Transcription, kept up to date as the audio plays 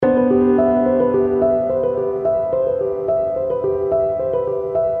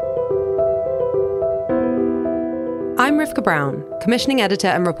Rivka Brown, commissioning editor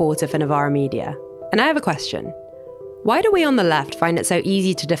and reporter for Novara Media. And I have a question. Why do we on the left find it so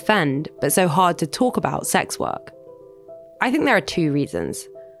easy to defend, but so hard to talk about sex work? I think there are two reasons.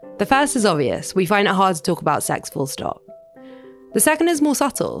 The first is obvious. We find it hard to talk about sex full stop. The second is more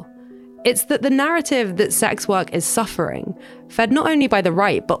subtle. It's that the narrative that sex work is suffering, fed not only by the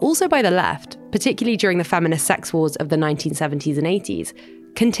right, but also by the left, particularly during the feminist sex wars of the 1970s and 80s,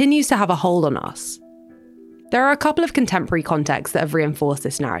 continues to have a hold on us. There are a couple of contemporary contexts that have reinforced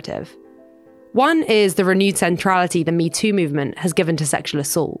this narrative. One is the renewed centrality the Me Too movement has given to sexual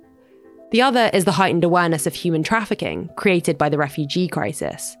assault. The other is the heightened awareness of human trafficking created by the refugee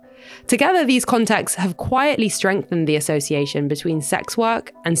crisis. Together, these contexts have quietly strengthened the association between sex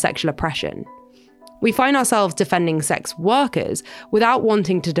work and sexual oppression. We find ourselves defending sex workers without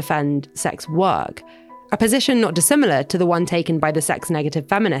wanting to defend sex work, a position not dissimilar to the one taken by the sex-negative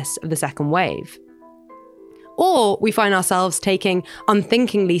feminists of the second wave. Or we find ourselves taking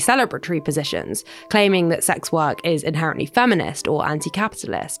unthinkingly celebratory positions, claiming that sex work is inherently feminist or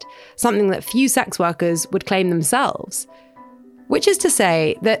anti-capitalist, something that few sex workers would claim themselves. Which is to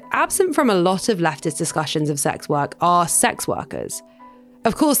say that absent from a lot of leftist discussions of sex work are sex workers.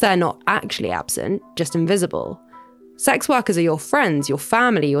 Of course, they're not actually absent, just invisible. Sex workers are your friends, your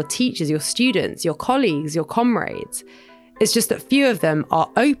family, your teachers, your students, your colleagues, your comrades. It's just that few of them are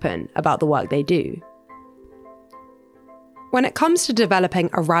open about the work they do. When it comes to developing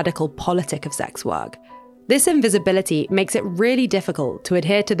a radical politic of sex work, this invisibility makes it really difficult to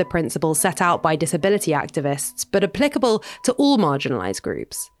adhere to the principles set out by disability activists, but applicable to all marginalised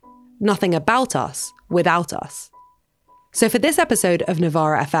groups. Nothing about us without us. So for this episode of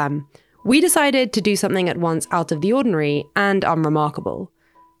Novara FM, we decided to do something at once out of the ordinary and unremarkable,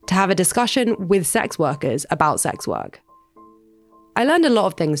 to have a discussion with sex workers about sex work. I learned a lot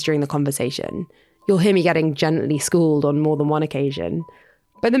of things during the conversation. You'll hear me getting gently schooled on more than one occasion.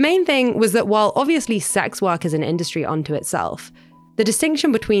 But the main thing was that while obviously sex work is an industry unto itself, the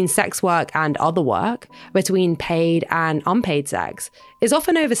distinction between sex work and other work, between paid and unpaid sex, is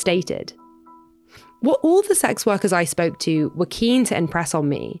often overstated. What all the sex workers I spoke to were keen to impress on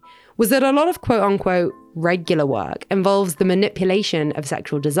me was that a lot of quote-unquote regular work involves the manipulation of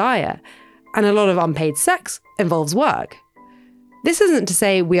sexual desire, and a lot of unpaid sex involves work. This isn't to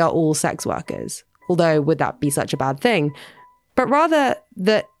say we are all sex workers, although would that be such a bad thing, but rather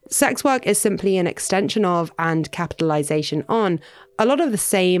that sex work is simply an extension of and capitalization on a lot of the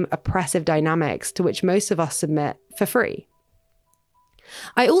same oppressive dynamics to which most of us submit for free.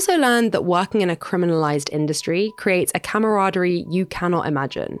 I also learned that working in a criminalized industry creates a camaraderie you cannot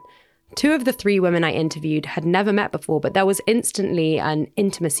imagine. 2 of the 3 women I interviewed had never met before, but there was instantly an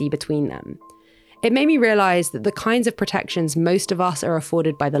intimacy between them. It made me realize that the kinds of protections most of us are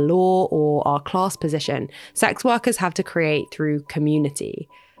afforded by the law or our class position, sex workers have to create through community.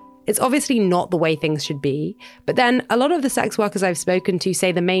 It's obviously not the way things should be, but then a lot of the sex workers I've spoken to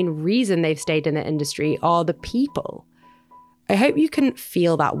say the main reason they've stayed in the industry are the people. I hope you can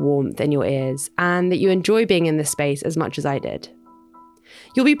feel that warmth in your ears and that you enjoy being in this space as much as I did.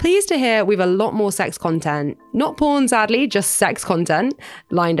 You'll be pleased to hear we've a lot more sex content, not porn sadly, just sex content,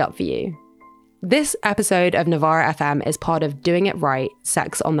 lined up for you. This episode of Novara FM is part of Doing It Right,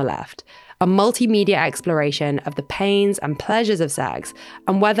 Sex on the Left, a multimedia exploration of the pains and pleasures of sex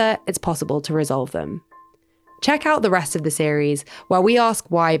and whether it's possible to resolve them. Check out the rest of the series, where we ask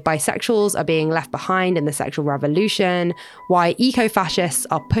why bisexuals are being left behind in the sexual revolution, why eco-fascists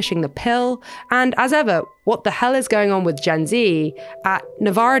are pushing the pill, and as ever, what the hell is going on with Gen Z at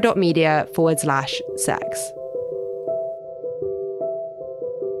novara.media/sex.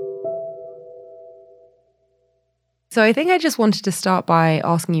 So I think I just wanted to start by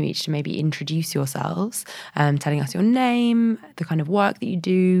asking you each to maybe introduce yourselves, telling us your name, the kind of work that you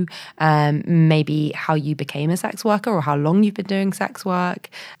do, maybe how you became a sex worker or how long you've been doing sex work,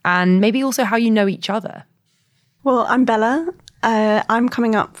 and maybe also how you know each other. Well, I'm Bella. I'm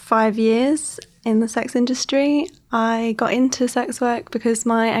coming up 5 years in the sex industry. I got into sex work because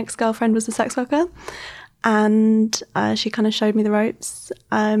my ex-girlfriend was a sex worker, and she kind of showed me the ropes.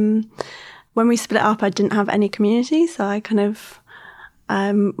 When we split up, I didn't have any community, so I kind of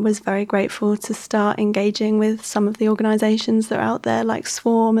was very grateful to start engaging with some of the organisations that are out there, like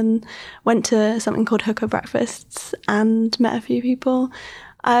Swarm, and went to something called Hooker Breakfasts and met a few people,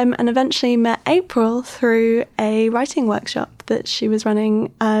 and eventually met April through a writing workshop that she was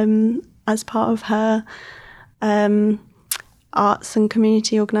running as part of her arts and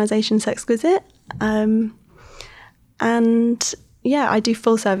community organisation, Sexquisite. And yeah, I do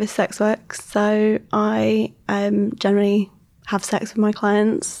full service sex work, so I generally have sex with my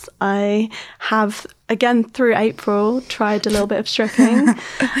clients. I have, again, through April, tried a little bit of stripping.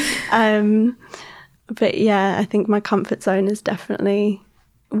 But yeah, I think my comfort zone is definitely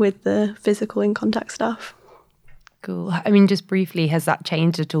with the physical in contact stuff. Cool. I mean, just briefly, has that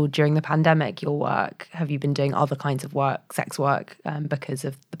changed at all during the pandemic, your work? Have you been doing other kinds of work, sex work, because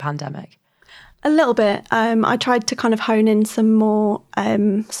of the pandemic? A little bit. I tried to kind of hone in some more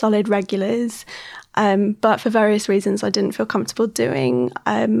solid regulars, but for various reasons I didn't feel comfortable doing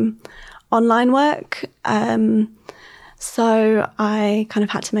online work. So I kind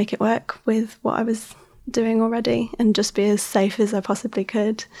of had to make it work with what I was doing already and just be as safe as I possibly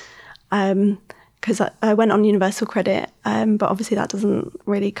could. Because I went on universal credit, but obviously that doesn't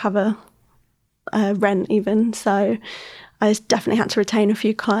really cover rent even. So I definitely had to retain a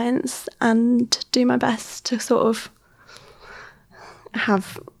few clients and do my best to sort of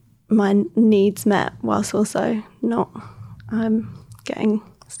have my needs met whilst also not getting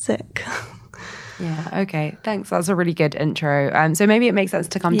sick. Yeah, okay, thanks. That's a really good intro. So maybe it makes sense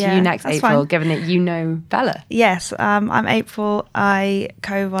to come to you next, April, fine. given that you know Bella. Yes, I'm April. I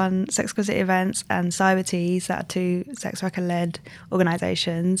co-run Sexquisite events and Cybertease, that are 2 sex worker-led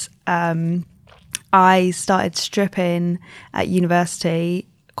organisations. I started stripping at university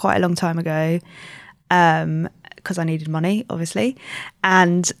quite a long time ago because I needed money, obviously,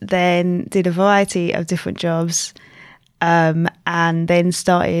 and then did a variety of different jobs. And then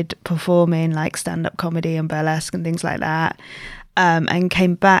started performing like stand-up comedy and burlesque and things like that, and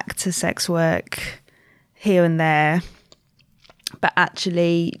came back to sex work here and there. But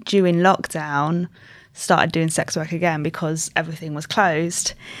actually, during lockdown, started doing sex work again because everything was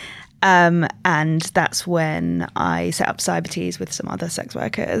closed. And that's when I set up Cybertease with some other sex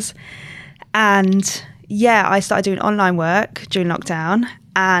workers. And yeah, I started doing online work during lockdown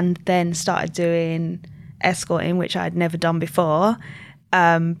and then started doing escorting, which I'd never done before,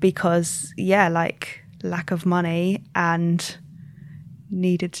 because lack of money and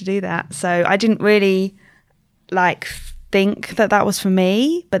needed to do that. So I didn't really think that was for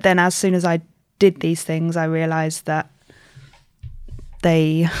me, but then as soon as I did these things, I realized that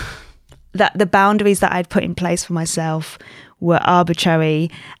the boundaries that I'd put in place for myself were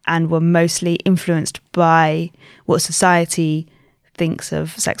arbitrary and were mostly influenced by what society thinks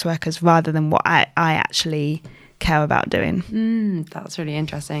of sex workers rather than what I actually care about doing. That's really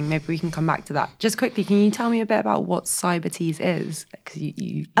interesting. Maybe we can come back to that. Just quickly, can you tell me a bit about what Cybertease is?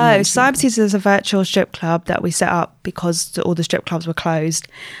 Cybertease is a virtual strip club that we set up because all the strip clubs were closed.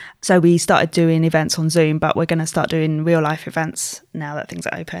 So we started doing events on Zoom, but we're going to start doing real life events now that things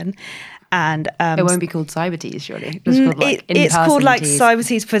are open. And it won't be called Cybertease, surely. It's called like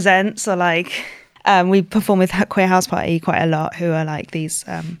Cybertease Presents, or we perform with Queer House Party quite a lot, who are like these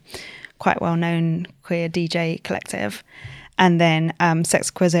quite well-known queer DJ collective. And then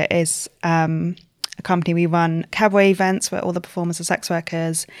Sexquisite is a company. We run cabaret events where all the performers are sex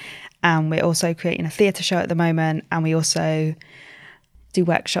workers, and we're also creating a theatre show at the moment, and we also do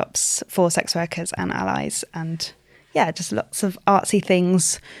workshops for sex workers and allies, and just lots of artsy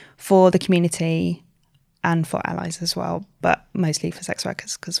things for the community and for allies as well, but mostly for sex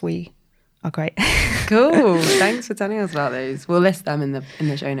workers because we are great. Cool. Thanks for telling us about those. We'll list them in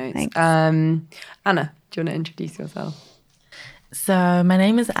the show notes. Thanks. Anna, do you want to introduce yourself? So my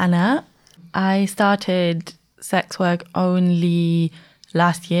name is Anna. I started sex work only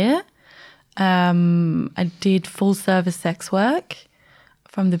last year. I did full service sex work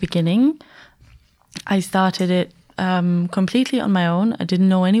from the beginning. I started it completely on my own. I didn't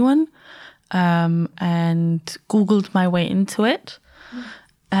know anyone, and Googled my way into it.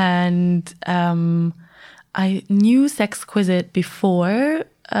 And I knew Sexquisite before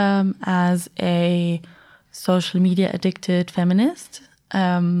as a social media addicted feminist.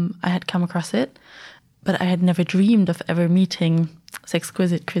 I had come across it, but I had never dreamed of ever meeting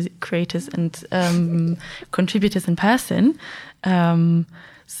Sexquisite creators and contributors in person.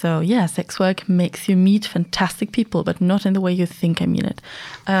 So yeah, sex work makes you meet fantastic people, but not in the way you think I mean it.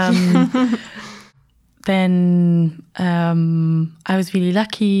 Then I was really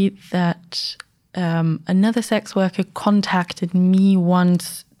lucky that another sex worker contacted me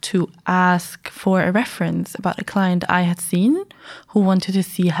once to ask for a reference about a client I had seen who wanted to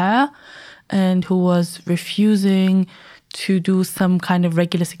see her and who was refusing to do some kind of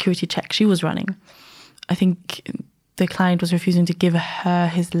regular security check she was running. I think the client was refusing to give her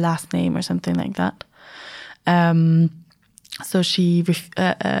his last name or something like that. So she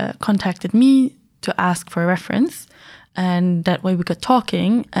contacted me to ask for a reference, and that way we got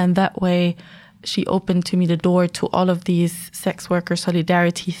talking, and that way she opened to me the door to all of these sex worker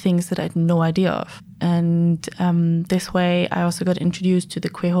solidarity things that I had no idea of. And this way I also got introduced to the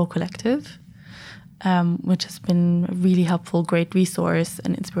Queer Whore Collective, which has been a really helpful, great resource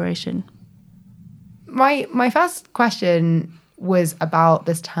and inspiration. My first question was about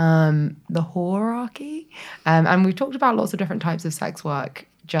this term, the whorearchy. And we've talked about lots of different types of sex work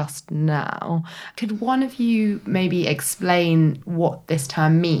just now. Could one of you maybe explain what this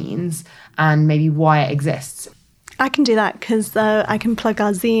term means and maybe why it exists? I can do that because I can plug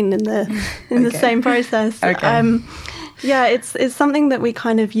our zine in the same process. Okay. Yeah, it's something that we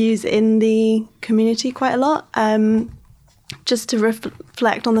kind of use in the community quite a lot, just to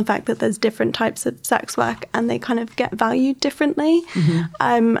reflect on the fact that there's different types of sex work and they kind of get valued differently,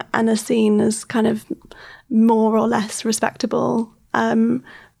 and are seen as kind of more or less respectable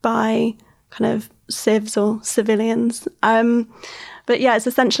by kind of civs or civilians. But yeah, it's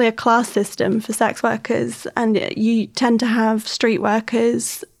essentially a class system for sex workers, and you tend to have street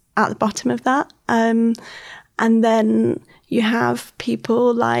workers at the bottom of that. And then you have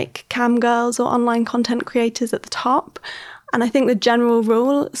people like cam girls or online content creators at the top. And I think the general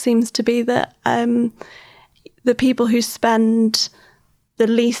rule seems to be that the people who spend the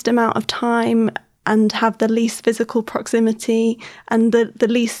least amount of time and have the least physical proximity and the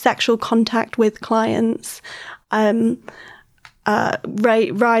least sexual contact with clients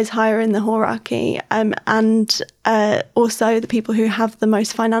rise higher in the hierarchy, and also the people who have the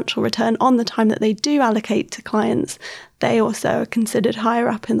most financial return on the time that they do allocate to clients, they also are considered higher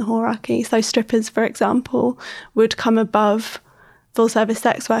up in the hierarchy. So strippers, for example, would come above full service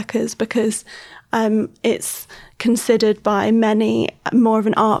sex workers because it's considered by many more of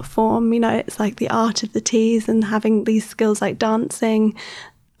an art form. You know, it's like the art of the tease, and having these skills like dancing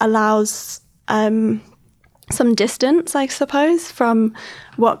allows some distance, I suppose, from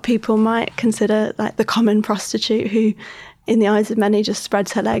what people might consider like the common prostitute who, in the eyes of many, just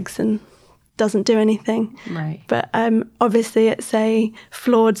spreads her legs and doesn't do anything. Right. But obviously it's a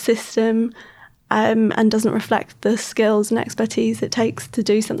flawed system and doesn't reflect the skills and expertise it takes to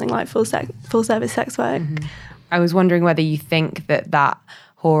do something like full service sex work. Mm-hmm. I was wondering whether you think that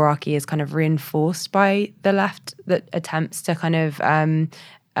hierarchy is kind of reinforced by the left that attempts to kind of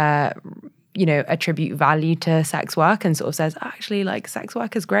attribute value to sex work and sort of says, actually, like, sex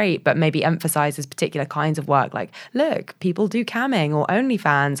work is great, but maybe emphasizes particular kinds of work, like, look, people do camming or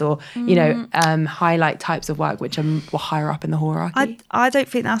OnlyFans or, highlight types of work which are higher up in the hierarchy. I don't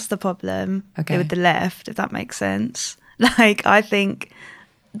think that's the problem with the left, if that makes sense. Like, I think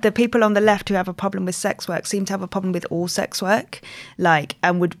the people on the left who have a problem with sex work seem to have a problem with all sex work, like,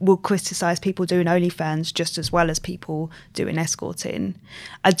 and will criticise people doing OnlyFans just as well as people doing escorting.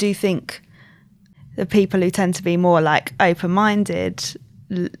 I do think the people who tend to be more like open-minded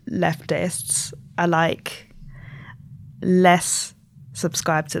leftists are like less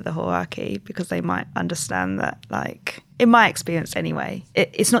subscribed to the hierarchy because they might understand that, like, in my experience anyway,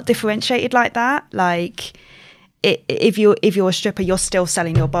 it's not differentiated like that. Like, if you're a stripper, you're still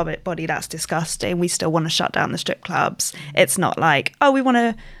selling your body. That's disgusting. We still want to shut down the strip clubs. It's not like, oh, we want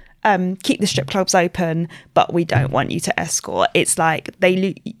to keep the strip clubs open, but we don't want you to escort. It's like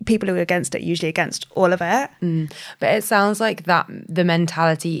people who are against it usually against all of it. But it sounds like that the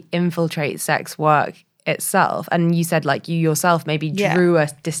mentality infiltrates sex work itself. And you said, like, you yourself maybe drew a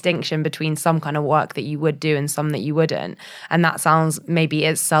distinction between some kind of work that you would do and some that you wouldn't. And that sounds maybe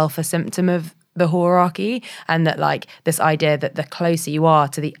itself a symptom of the hierarchy, and that, like, this idea that the closer you are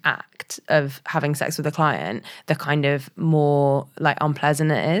to the act of having sex with a client, the kind of more, like,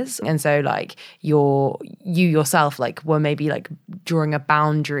 unpleasant it is. And so, like, you yourself, like, were maybe, like, drawing a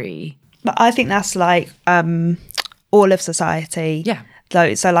boundary. But I think that's like all of society. Yeah.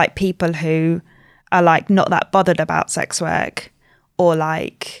 So like people who are like not that bothered about sex work, or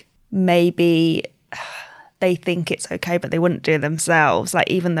like maybe they think it's okay, but they wouldn't do it themselves. Like,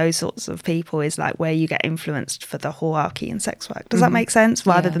 even those sorts of people is like where you get influenced for the hierarchy in sex work. Does that make sense?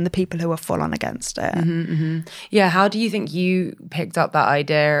 Rather than the people who are full on against it. Yeah. How do you think you picked up that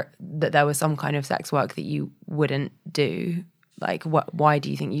idea that there was some kind of sex work that you wouldn't do? Like, why do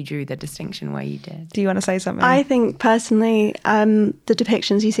you think you drew the distinction where you did? Do you want to say something? I think personally, the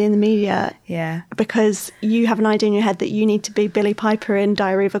depictions you see in the media, because you have an idea in your head that you need to be Billie Piper in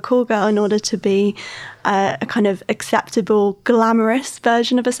Diary of a Call Girl in order to be a kind of acceptable, glamorous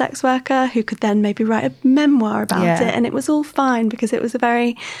version of a sex worker who could then maybe write a memoir about it. And it was all fine because it was a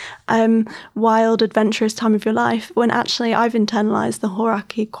very wild, adventurous time of your life, when actually I've internalized the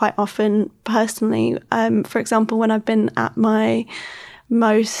hierarchy quite often personally. For example, when I've been at my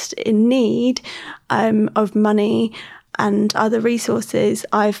most in need of money and other resources,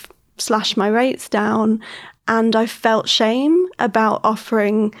 I've slash my rates down, and I felt shame about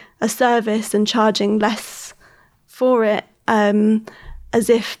offering a service and charging less for it, as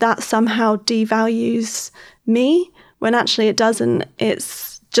if that somehow devalues me, when actually it doesn't.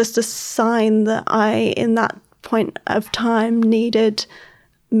 It's just a sign that I, in that point of time, needed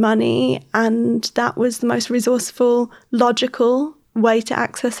money, and that was the most resourceful, logical way to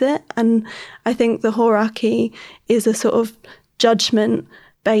access it. And I think the hierarchy is a sort of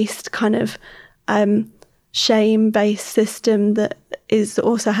judgment-based kind of shame-based system that is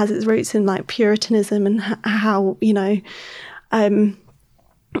also has its roots in like Puritanism, and how, you know,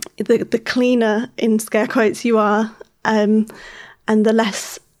 the cleaner, in scare quotes, you are, and the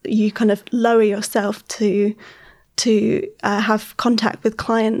less you kind of lower yourself to have contact with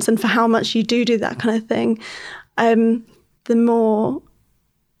clients, and for how much you do that kind of thing, the more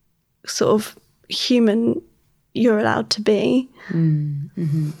sort of human you're allowed to be.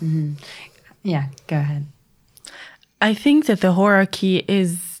 Yeah, go ahead. I think that the hierarchy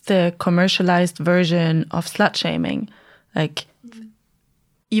is the commercialized version of slut shaming. Like,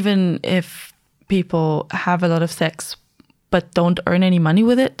 even if people have a lot of sex but don't earn any money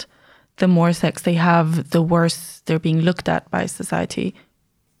with it, the more sex they have, the worse they're being looked at by society.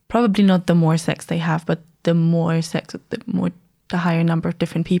 Probably not the more sex they have, but the more sex, the higher number of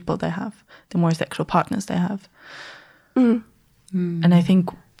different people they have, the more sexual partners they have. And I think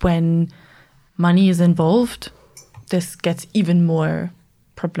when money is involved, this gets even more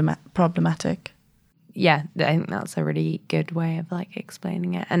problematic. Yeah, I think that's a really good way of like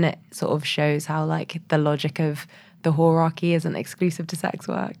explaining it. And it sort of shows how like the logic of the hierarchy isn't exclusive to sex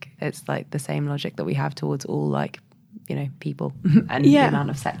work. It's like the same logic that we have towards all, like, you know, people and the amount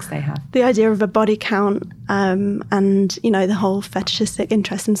of sex they have. The idea of a body count, and, you know, the whole fetishistic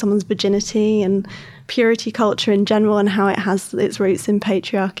interest in someone's virginity and purity culture in general, and how it has its roots in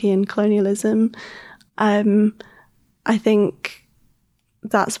patriarchy and colonialism. I think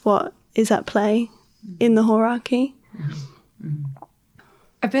that's what is at play in the hierarchy.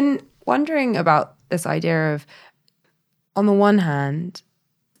 I've been wondering about this idea of, on the one hand,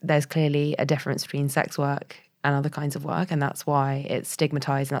 there's clearly a difference between sex work and other kinds of work, and that's why it's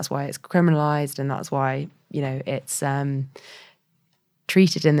stigmatized, and that's why it's criminalized, and that's why, you know, it's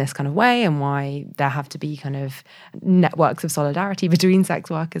treated in this kind of way, and why there have to be kind of networks of solidarity between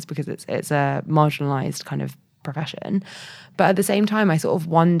sex workers, because it's a marginalized kind of profession. But at the same time, I sort of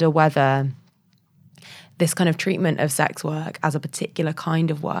wonder whether this kind of treatment of sex work as a particular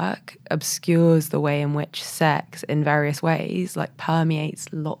kind of work obscures the way in which sex, in various ways, like permeates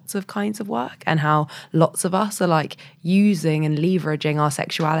lots of kinds of work, and how lots of us are like using and leveraging our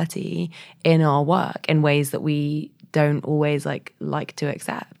sexuality in our work in ways that we don't always like to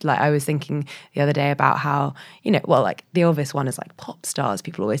accept. Like, I was thinking the other day about how, you know, well, like the obvious one is like pop stars.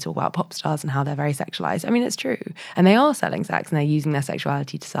 People always talk about pop stars and how they're very sexualized. I mean, it's true. And they are selling sex and they're using their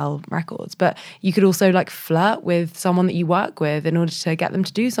sexuality to sell records. But you could also like flirt with someone that you work with in order to get them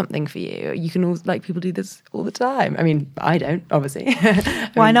to do something for you. You can also, like, people do this all the time. I mean, I don't, obviously.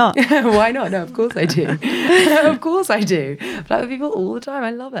 Why not? Why not? No, of course I do. Of course I do. Flirt with people all the time.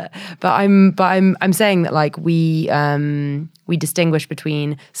 I love it. But I'm saying that, like, we distinguish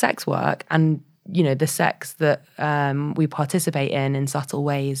between sex work and, you know, the sex that we participate in subtle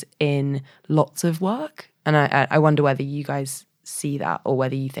ways in lots of work. And I wonder whether you guys see that, or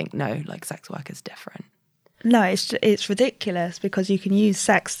whether you think, no, like, sex work is different. No, it's ridiculous, because you can use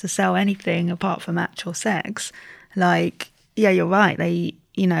sex to sell anything apart from actual sex. Like, yeah, you're right. They,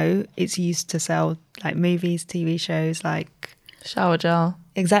 you know, it's used to sell like movies, TV shows, like Shower gel.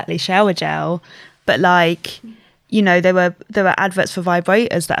 Exactly, shower gel. But like, you know, there were adverts for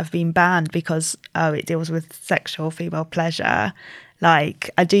vibrators that have been banned because it deals with sexual female pleasure. Like,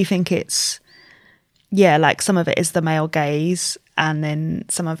 I do think it's, yeah, like some of it is the male gaze, and then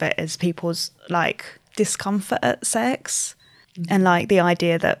some of it is people's like discomfort at sex, and like the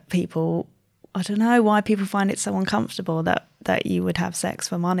idea that people, I don't know why people find it so uncomfortable that you would have sex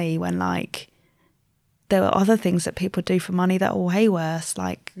for money, when like there are other things that people do for money that are way worse,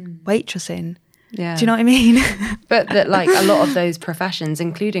 like waitressing. Yeah. Do you know what I mean? But that, like, a lot of those professions,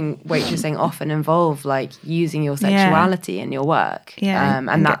 including waitressing, often involve like using your sexuality in your work. Yeah.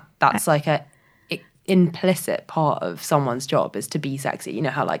 And that's like a implicit part of someone's job, is to be sexy. You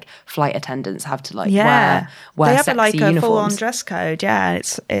know how like flight attendants have to like wear they have sexy like a uniforms. full-on dress code. Yeah,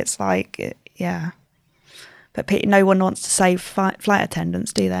 it's like, yeah. But no one wants to say flight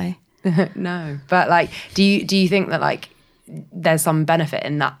attendants, do they? No. But like, do you think that like there's some benefit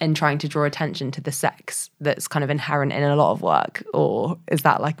in that, in trying to draw attention to the sex that's kind of inherent in a lot of work, or is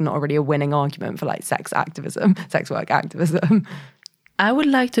that like not really a winning argument for like sex work activism? I would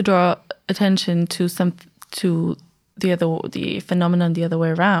like to draw attention to the phenomenon the other way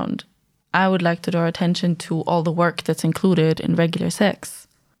around. I would like to draw attention to all the work that's included in regular sex.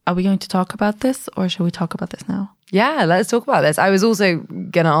 Are we going to talk about this, or shall we talk about this now? Yeah, let's talk about this. I was also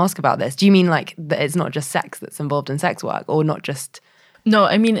going to ask about this. Do you mean like that it's not just sex that's involved in sex work, or not just... No,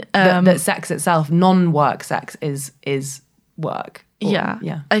 I mean... that sex itself, non-work sex, is work? Or,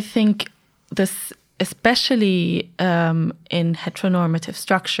 yeah. I think this, especially in heteronormative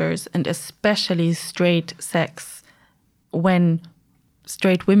structures, and especially straight sex, when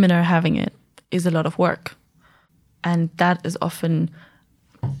straight women are having it, is a lot of work. And that is often,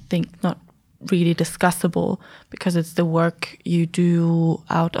 I think, not really discussable, because it's the work you do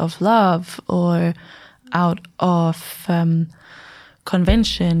out of love or out of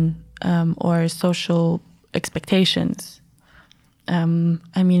convention or social expectations. I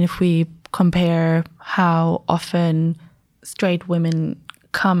mean, if we compare how often straight women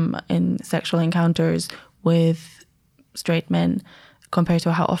come in sexual encounters with straight men compared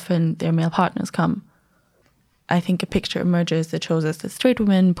to how often their male partners come, I think a picture emerges that shows us that straight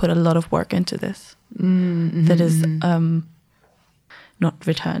women put a lot of work into this that is not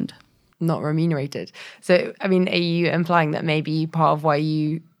returned. Not remunerated. So, I mean, are you implying that maybe part of why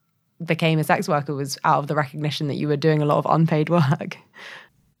you became a sex worker was out of the recognition that you were doing a lot of unpaid work?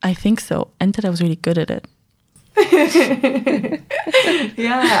 I think so, and that I was really good at it.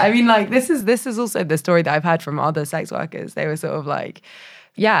 Yeah, I mean, like, this is also the story that I've heard from other sex workers. They were sort of like,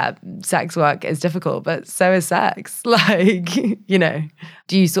 yeah, sex work is difficult, but so is sex. Like, you know,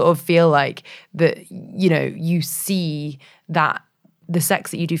 do you sort of feel like that, you know, you see that the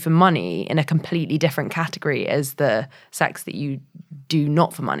sex that you do for money in a completely different category as the sex that you do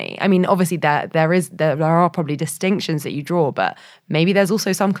not for money? I mean, obviously there are probably distinctions that you draw, but maybe there's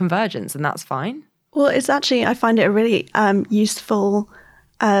also some convergence, and that's fine. Well, it's actually, I find it a really useful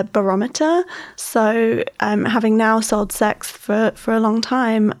barometer. So having now sold sex for a long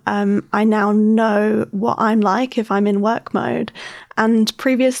time, I now know what I'm like if I'm in work mode. And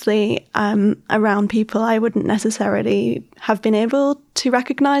previously, around people, I wouldn't necessarily have been able to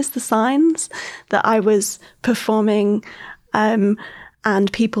recognize the signs that I was performing and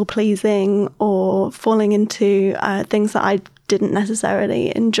people pleasing or falling into things that I didn't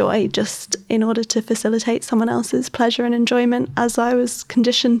necessarily enjoy just in order to facilitate someone else's pleasure and enjoyment, as I was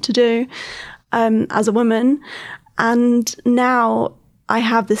conditioned to do as a woman. And now I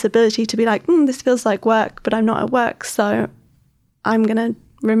have this ability to be like, this feels like work, but I'm not at work, so I'm going to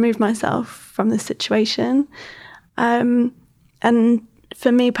remove myself from this situation. And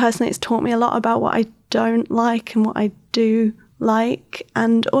for me personally, it's taught me a lot about what I don't like and what I do like,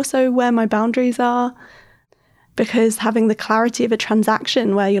 and also where my boundaries are. Because having the clarity of a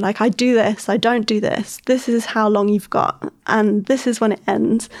transaction where you're like, I do this, I don't do this, this is how long you've got, and this is when it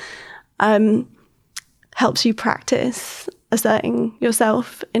ends, helps you practice asserting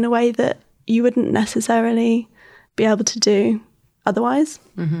yourself in a way that you wouldn't necessarily be able to do otherwise.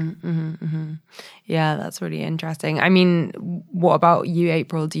 Yeah, that's really interesting. I mean, what about you,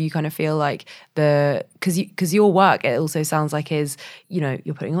 April? Do you kind of feel like because your work, it also sounds like is, you know,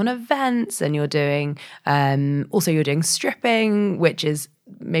 you're putting on events and you're doing, also you're doing stripping, which is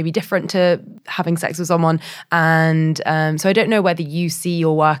maybe different to having sex with someone. And so I don't know whether you see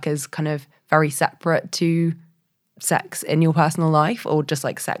your work as kind of very separate to sex in your personal life, or just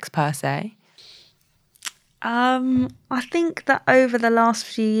like sex per se. I think that over the last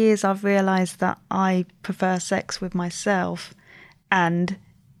few years, I've realised that I prefer sex with myself, and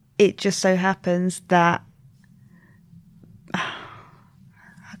it just so happens that,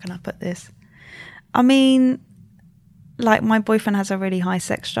 how can I put this? I mean, like, my boyfriend has a really high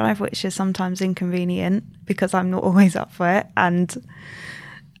sex drive, which is sometimes inconvenient because I'm not always up for it. And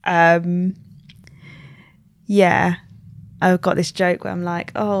yeah, I've got this joke where I'm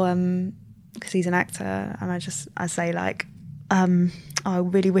like, because he's an actor, and I say like, I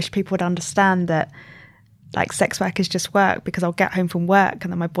really wish people would understand that like sex work is just work, because I'll get home from work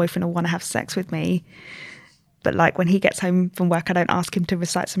and then my boyfriend will want to have sex with me, but like when he gets home from work, I don't ask him to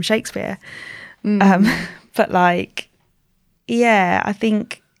recite some Shakespeare. But like, yeah, I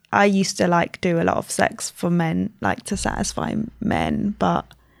think I used to like do a lot of sex for men, like to satisfy men, but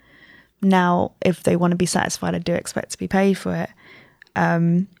now if they want to be satisfied, I do expect to be paid for it.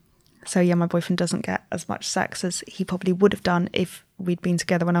 So yeah, my boyfriend doesn't get as much sex as he probably would have done if we'd been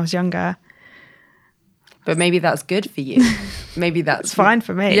together when I was younger. But maybe that's good for you. Maybe that's fine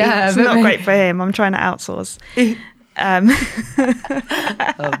for me. Yeah, it's not great for him. I'm trying to outsource. Love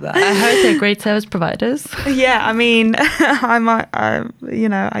that. I heard they're great service providers. Yeah, I mean, I might,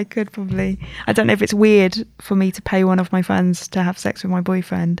 I could probably. I don't know if it's weird for me to pay one of my friends to have sex with my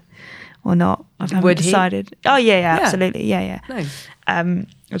boyfriend or not. I haven't decided. Oh yeah, absolutely, yeah. Nice. I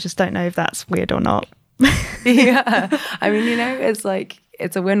just don't know if that's weird or not. Yeah, I mean, it's like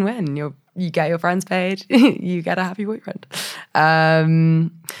it's a win-win. You get your friends paid, you get a happy boyfriend.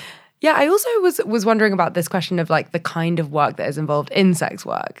 Yeah, I also was wondering about this question of like the kind of work that is involved in sex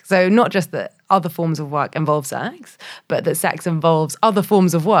work. So not just that other forms of work involve sex, but that sex involves other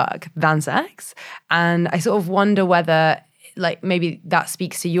forms of work than sex. And I sort of wonder whether like maybe that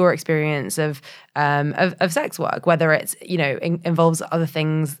speaks to your experience of sex work, whether it's, involves other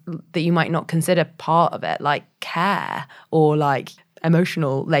things that you might not consider part of it, like care or like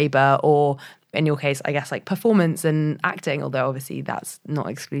emotional labor, or in your case, I guess like performance and acting, although obviously that's not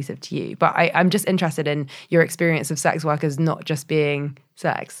exclusive to you. But I'm just interested in your experience of sex work as not just being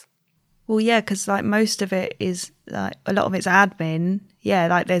sex. Well, yeah, because like most of it is like a lot of it's admin. Yeah,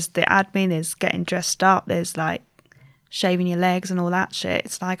 like there's the admin, there's getting dressed up, there's like shaving your legs and all that shit.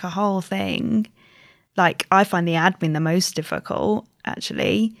 It's like a whole thing. Like I find the admin the most difficult,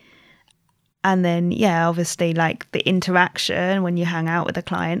 actually. And then, yeah, obviously, like the interaction when you hang out with a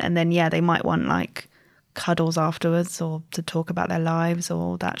client, and then, yeah, they might want like cuddles afterwards or to talk about their lives or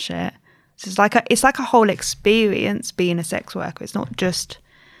all that shit. So it's like a whole experience being a sex worker. It's not just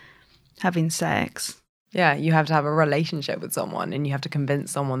having sex. Yeah, you have to have a relationship with someone, and you have to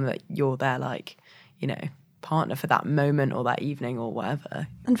convince someone that you're their like, partner for that moment or that evening or whatever.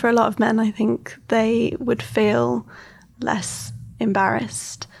 And for a lot of men, I think they would feel less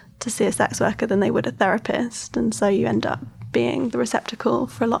embarrassed to see a sex worker than they would a therapist, and so you end up being the receptacle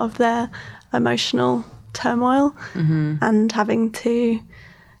for a lot of their emotional turmoil, and having to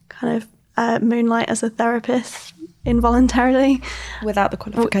kind of moonlight as a therapist involuntarily without the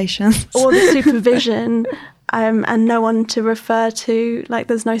qualifications or the supervision, and no one to refer to. Like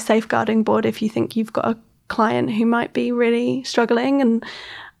there's no safeguarding board if you think you've got a client who might be really struggling and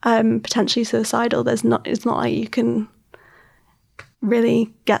potentially suicidal. It's not like you can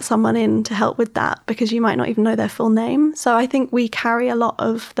really get someone in to help with that because you might not even know their full name. So I think we carry a lot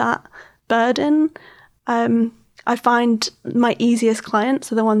of that burden. I find my easiest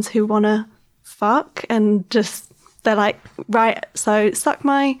clients are the ones who want to fuck and just, they're like, right, so suck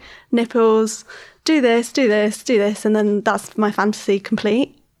my nipples, do this, and then that's my fantasy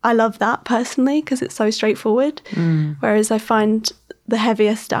complete. I love that personally because it's so straightforward. Whereas I find the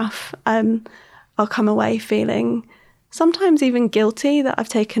heavier stuff, I'll come away feeling sometimes even guilty that I've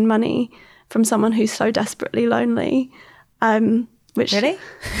taken money from someone who's so desperately lonely. Which really?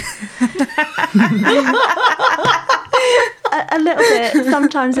 a little bit.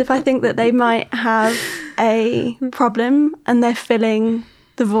 Sometimes if I think that they might have a problem and they're filling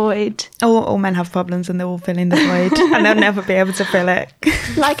the void. All men have problems and they're all filling the void and they'll never be able to fill it.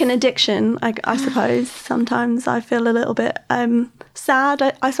 Like an addiction, I suppose. Sometimes I feel a little bit sad.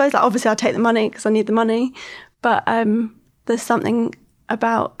 I suppose like, obviously I take the money because I need the money. But there's something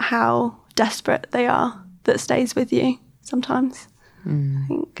about how desperate they are that stays with you sometimes, I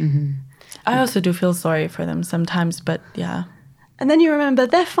think. I also do feel sorry for them sometimes, but yeah. And then you remember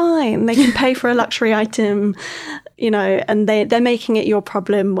they're fine. They can pay for a luxury item, and they're making it your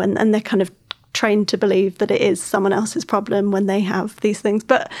problem and they're kind of trained to believe that it is someone else's problem when they have these things.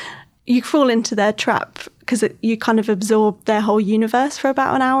 But you fall into their trap because you kind of absorb their whole universe for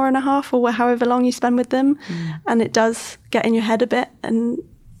about an hour and a half or however long you spend with them. And it does get in your head a bit. And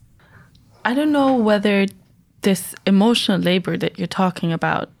I don't know whether this emotional labor that you're talking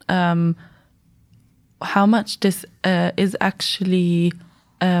about, how much this is actually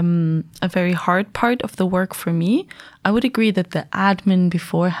a very hard part of the work for me. I would agree that the admin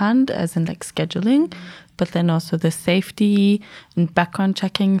beforehand, as in like scheduling, but then also the safety and background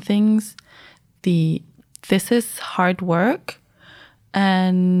checking things, this is hard work.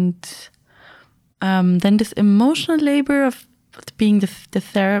 And then this emotional labor of being the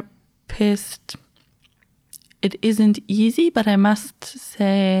therapist, it isn't easy, but I must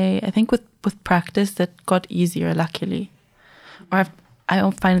say, I think with practice that got easier, luckily. Or I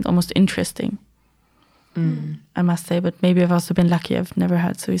don't find it almost interesting, I must say. But maybe I've also been lucky. I've never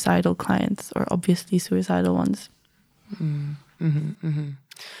had suicidal clients or obviously suicidal ones.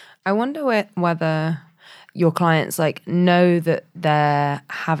 I wonder whether your clients like know that they're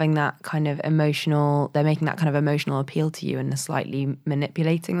having that kind of they're making that kind of emotional appeal to you and they're slightly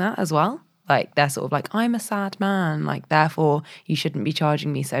manipulating that as well. Like they're sort of like, I'm a sad man, like therefore you shouldn't be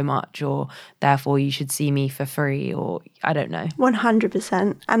charging me so much, or therefore you should see me for free, or I don't know.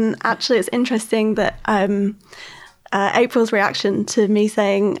 100%. And actually it's interesting that April's reaction to me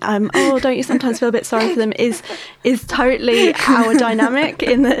saying, "Oh, don't you sometimes feel a bit sorry for them?" is totally our dynamic.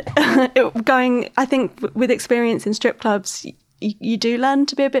 In that, I think with experience in strip clubs, you do learn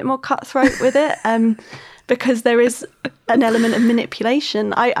to be a bit more cutthroat with it, because there is an element of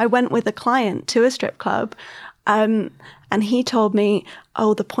manipulation. I went with a client to a strip club. And he told me,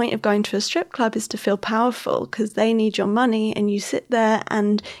 "Oh, the point of going to a strip club is to feel powerful because they need your money, and you sit there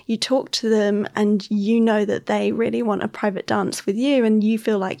and you talk to them and you know that they really want a private dance with you and you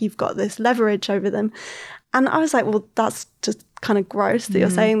feel like you've got this leverage over them." And I was like, well, that's just kind of gross that you're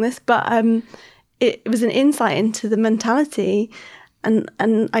saying this. But it was an insight into the mentality. And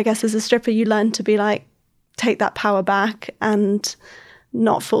I guess as a stripper, you learn to be like, take that power back and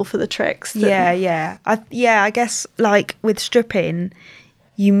not fall for the tricks. I guess like with stripping,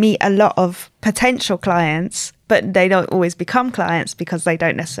 you meet a lot of potential clients, but they don't always become clients because they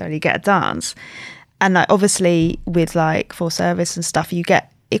don't necessarily get a dance. And like obviously with like full service and stuff, you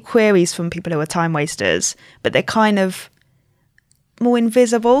get queries from people who are time wasters, but they're kind of more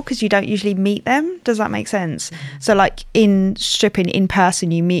invisible because you don't usually meet them. Does that make sense? So like in stripping in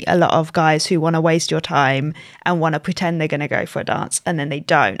person, you meet a lot of guys who want to waste your time and want to pretend they're going to go for a dance, and then they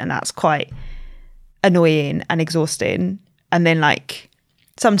don't, and that's quite annoying and exhausting. And then like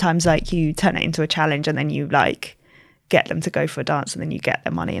sometimes like you turn it into a challenge and then you like get them to go for a dance and then you get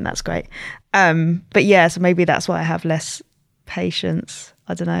their money, and that's great. But yeah, so maybe that's why I have less patience.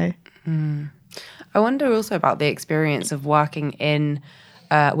 I don't know. I wonder also about the experience of working in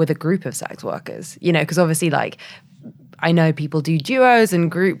with a group of sex workers, you know, because obviously like I know people do duos and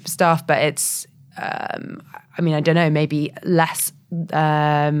group stuff, but it's, I mean, I don't know, maybe less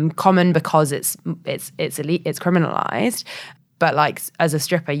common because it's elite, it's criminalized. But like as a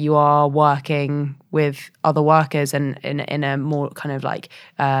stripper, you are working with other workers and in a more kind of like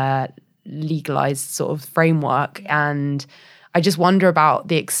legalized sort of framework. And I just wonder about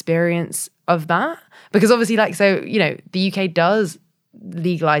the experience of that, because obviously like, so, you know, the UK does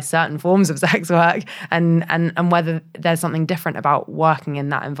legalize certain forms of sex work, and whether there's something different about working in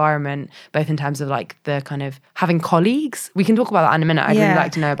that environment, both in terms of like the kind of having colleagues. We can talk about that in a minute. I'd really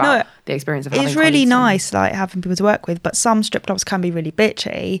like to know about the experience of having colleagues. It's really nice like having people to work with, but some strip clubs can be really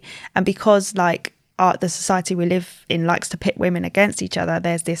bitchy, and because like the society we live in likes to pit women against each other,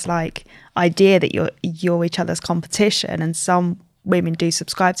 there's this like idea that you're each other's competition, and some women do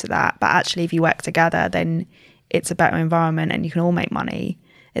subscribe to that. But actually if you work together, then it's a better environment and you can all make money.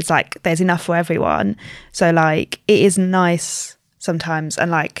 It's like there's enough for everyone. So like it is nice sometimes,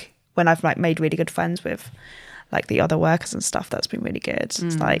 and like when I've like made really good friends with like the other workers and stuff, that's been really good.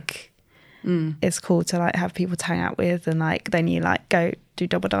 It's like it's cool to like have people to hang out with, and like then you like go do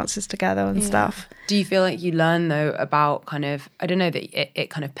double dances together and stuff. Do you feel like you learn though about kind of, I don't know, that it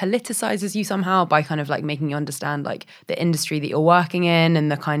kind of politicizes you somehow by kind of like making you understand like the industry that you're working in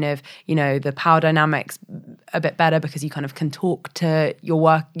and the kind of, you know, the power dynamics a bit better, because you kind of can talk to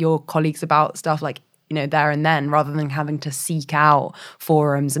your colleagues about stuff like, you know, there and then, rather than having to seek out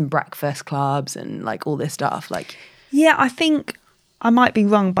forums and breakfast clubs and like all this stuff? Like, yeah, I think I might be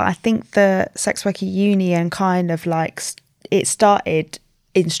wrong, but I think the Sex Worker Union kind of like it started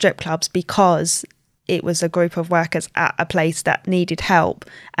in strip clubs because it was a group of workers at a place that needed help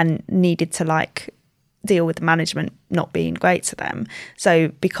and needed to like deal with the management not being great to them. So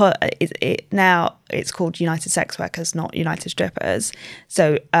because now it's called United Sex Workers, not United Strippers.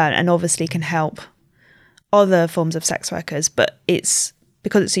 So and obviously can help other forms of sex workers, but it's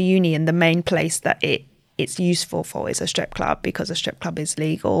because it's a union, the main place that it's useful for is a strip club, because a strip club is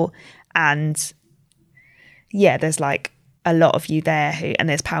legal, and yeah, there's like a lot of you there and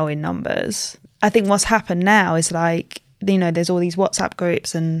there's power in numbers. I think what's happened now is like, you know, there's all these WhatsApp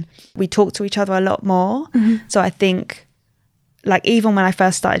groups and we talk to each other a lot more. So I think like even when I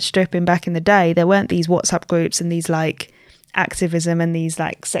first started stripping back in the day, there weren't these WhatsApp groups and these like activism and these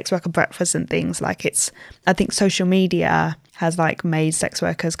like sex worker breakfasts and things. Like I think social media has like made sex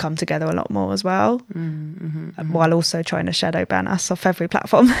workers come together a lot more as well, while also trying to shadow ban us off every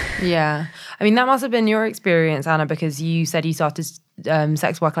platform. Yeah. I mean, that must have been your experience, Anna, because you said you started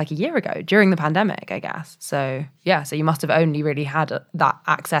sex work like a year ago during the pandemic, I guess. So yeah, so you must have only really had that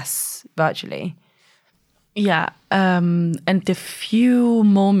access virtually. Yeah, and the few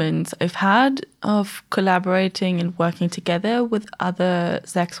moments I've had of collaborating and working together with other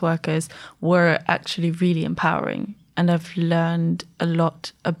sex workers were actually really empowering. And I've learned a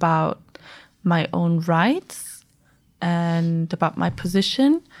lot about my own rights and about my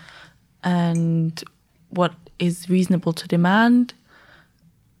position and what is reasonable to demand.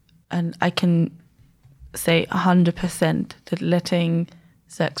 And I can say 100% that letting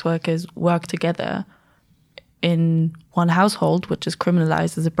sex workers work together in one household, which is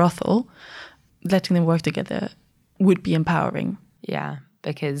criminalized as a brothel, letting them work together would be empowering. Yeah,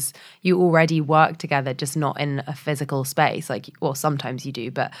 because you already work together, just not in a physical space. Like, well, sometimes you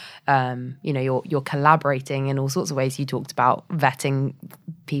do, but you're collaborating in all sorts of ways. You talked about vetting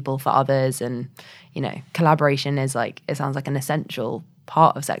people for others, and collaboration is like, it sounds like an essential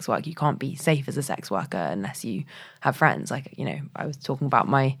part of sex work. You can't be safe as a sex worker unless you have friends. Like, I was talking about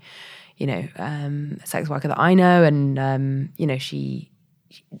my sex worker that I know, and she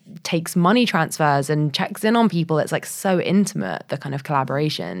takes money transfers and checks in on people. It's like so intimate, the kind of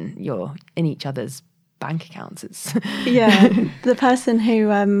collaboration. You're in each other's bank accounts. It's yeah. The person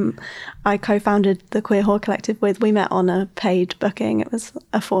who I co-founded the Queer Whore Collective with, we met on a paid booking. It was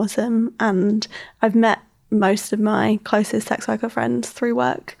a foursome, and I've met most of my closest sex worker friends through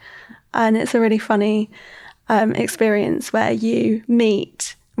work, and it's a really funny experience where you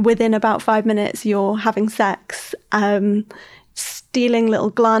meet, within about 5 minutes you're having sex, stealing little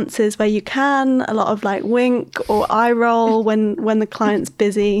glances where you can, a lot of like wink or eye roll when the client's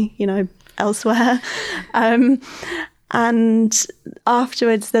busy, elsewhere. And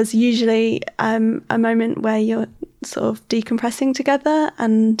afterwards, there's usually a moment where you're sort of decompressing together,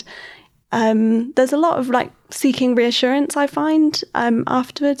 and there's a lot of like seeking reassurance, I find,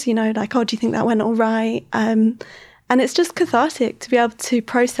 afterwards, like, oh, do you think that went all right? And it's just cathartic to be able to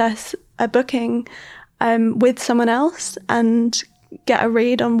process a booking with someone else and get a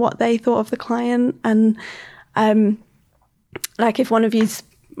read on what they thought of the client. And like, if one of you's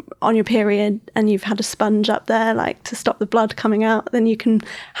on your period and you've had a sponge up there, like, to stop the blood coming out, then you can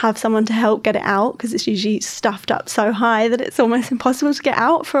have someone to help get it out, because it's usually stuffed up so high that it's almost impossible to get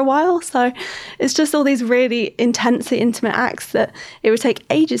out for a while. So it's just all these really intensely intimate acts that it would take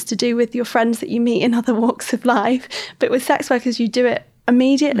ages to do with your friends that you meet in other walks of life. But with sex workers, you do it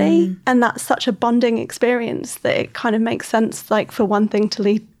immediately, and that's such a bonding experience that it kind of makes sense, like, for one thing to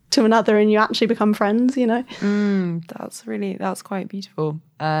lead to another, and you actually become friends. That's quite beautiful.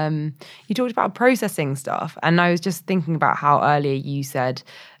 You talked about processing stuff, and I was just thinking about how earlier you said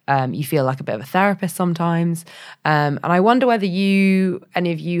you feel like a bit of a therapist sometimes, and I wonder whether any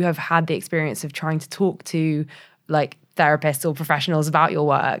of you have had the experience of trying to talk to like therapists or professionals about your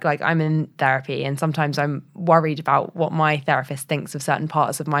work. Like, I'm in therapy, and sometimes I'm worried about what my therapist thinks of certain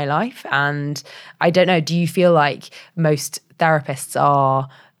parts of my life. And I don't know, do you feel like most therapists are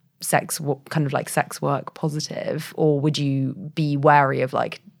sex work positive, or would you be wary of,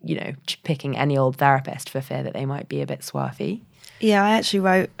 like, picking any old therapist for fear that they might be a bit swarthy? Yeah, I actually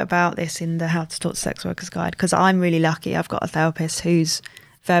wrote about this in the How to Talk to Sex Workers guide, because I'm really lucky. I've got a therapist who's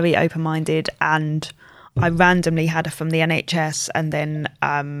very open-minded, and I randomly had her from the NHS, and then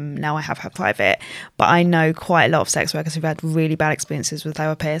now I have her private. But I know quite a lot of sex workers who've had really bad experiences with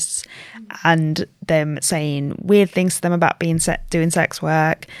therapists, and them saying weird things to them about doing sex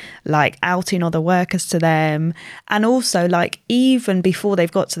work, like outing other workers to them, and also, like, even before they've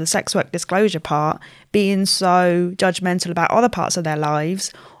got to the sex work disclosure part, being so judgmental about other parts of their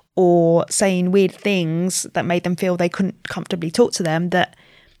lives, or saying weird things that made them feel they couldn't comfortably talk to them. That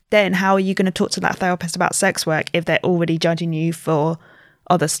then how are you going to talk to that therapist about sex work if they're already judging you for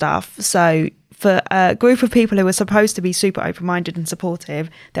other stuff? So for a group of people who are supposed to be super open-minded and supportive,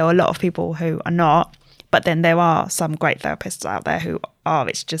 there are a lot of people who are not. But then there are some great therapists out there who are.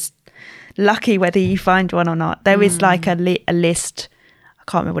 It's just lucky whether you find one or not. There is like a list, I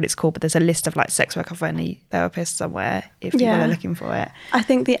can't remember what it's called, but there's a list of like sex worker-friendly therapists somewhere if people are looking for it. I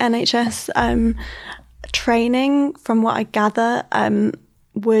think the NHS training, from what I gather,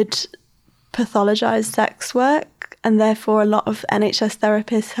 would pathologise sex work, and therefore a lot of NHS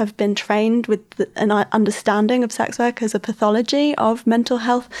therapists have been trained with an understanding of sex work as a pathology of mental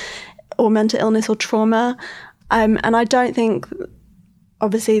health or mental illness or trauma. And I don't think,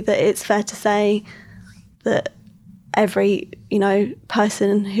 obviously, that it's fair to say that every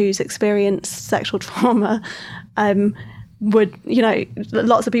person who's experienced sexual trauma would,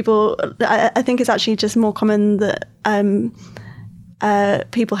 lots of people, I think it's actually just more common that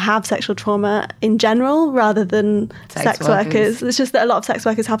people have sexual trauma in general rather than sex workers. It's just that a lot of sex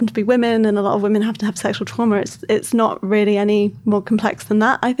workers happen to be women, and a lot of women have to have sexual trauma. It's not really any more complex than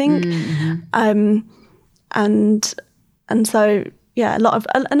that, I think. And so a lot of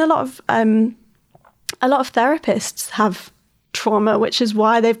therapists have trauma, which is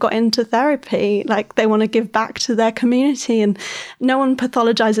why they've got into therapy. Like, they want to give back to their community, and no one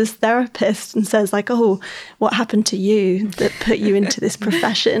pathologizes therapists and says, like, oh, what happened to you that put you into this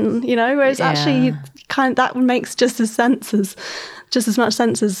profession, whereas actually that makes just as much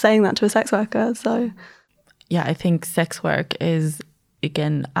sense as saying that to a sex worker. So yeah, I think sex work is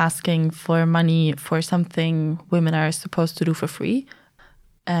again, asking for money for something women are supposed to do for free.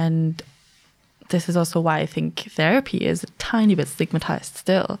 And this is also why I think therapy is a tiny bit stigmatized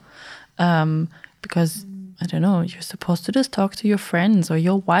still. Because, I don't know, you're supposed to just talk to your friends or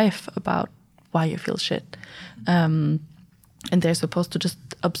your wife about why you feel shit. And they're supposed to just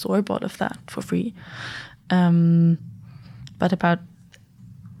absorb all of that for free. But about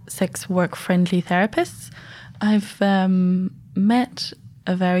sex work friendly therapists, I've met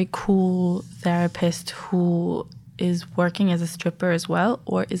a very cool therapist who is working as a stripper as well,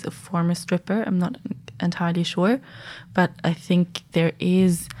 or is a former stripper. I'm not entirely sure, but I think there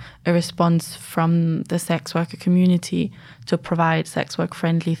is a response from the sex worker community to provide sex work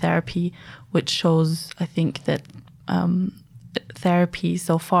friendly therapy, which shows, I think, that therapy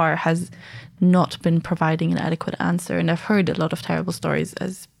so far has not been providing an adequate answer. And I've heard a lot of terrible stories,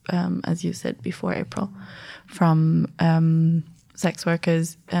 as you said before, April, from sex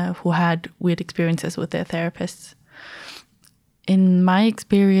workers who had weird experiences with their therapists. In my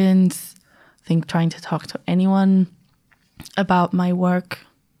experience, I think trying to talk to anyone about my work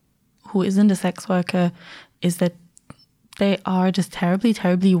who isn't a sex worker is that they are just terribly,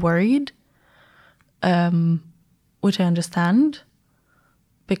 terribly worried, which I understand,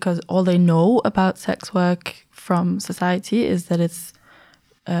 because all they know about sex work from society is that it's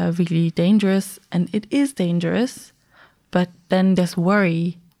really dangerous, and it is dangerous. But then this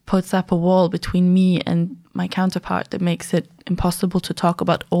worry puts up a wall between me and my counterpart that makes it impossible to talk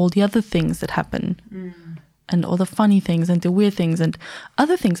about all the other things that happen, and all the funny things and the weird things and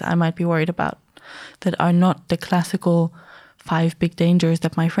other things I might be worried about that are not the classical 5 big dangers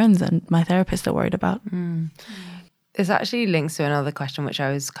that my friends and my therapist are worried about. This actually links to another question which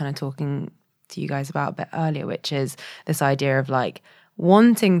I was kind of talking to you guys about a bit earlier, which is this idea of like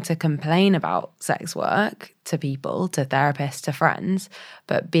wanting to complain about sex work to people, to therapists, to friends,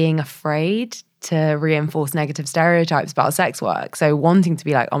 but being afraid to reinforce negative stereotypes about sex work. So wanting to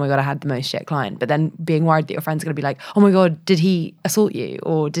be like, oh my God, I had the most shit client, but then being worried that your friends are going to be like, oh my God, did he assault you?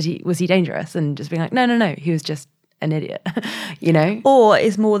 Or was he dangerous? And just being like, no, he was just an idiot, you know? Or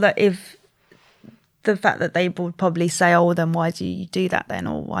it's more that if the fact that they would probably say, oh, then why do you do that then?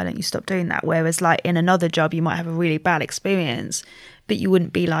 Or why don't you stop doing that? Whereas like in another job, you might have a really bad experience, but you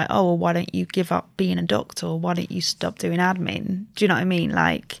wouldn't be like, oh, well, why don't you give up being a doctor? Or why don't you stop doing admin? Do you know what I mean?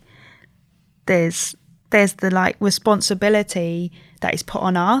 Like there's the like responsibility that is put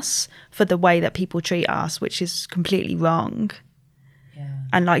on us for the way that people treat us, which is completely wrong. Yeah.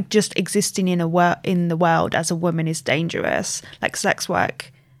 And like just existing in the world as a woman is dangerous. Like sex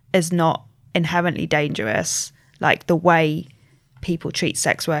work is not inherently dangerous. Like the way people treat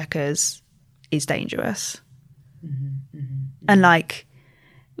sex workers is dangerous. And like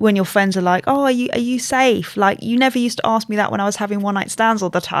when your friends are like, oh, are you safe? Like you never used to ask me that when I was having one night stands all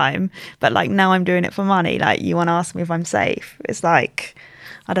the time, but like now I'm doing it for money. Like you want to ask me if I'm safe. It's like,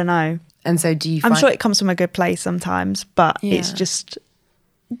 I don't know. And so I'm sure it comes from a good place sometimes, but it's just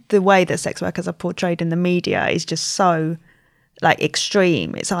the way that sex workers are portrayed in the media is just so like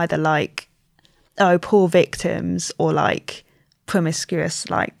extreme. It's either like, oh, poor victims, or like promiscuous,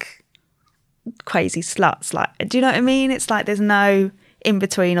 like crazy sluts. Like, do you know what I mean? It's like there's no in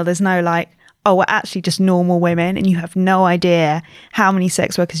between, or there's no like, oh, we're actually just normal women, and you have no idea how many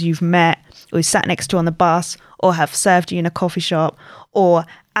sex workers you've met or sat next to on the bus or have served you in a coffee shop, or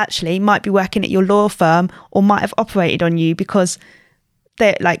actually might be working at your law firm or might have operated on you, because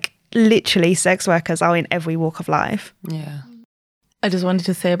they're like literally sex workers are in every walk of life. Yeah. I just wanted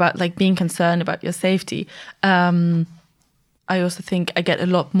to say about like being concerned about your safety. I also think I get a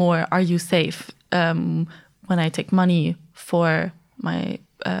lot more, are you safe? When I take money for my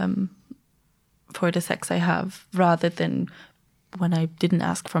for the sex I have, rather than when I didn't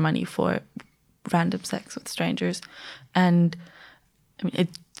ask for money for random sex with strangers. And I mean, I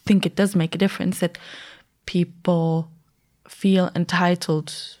think it does make a difference that people feel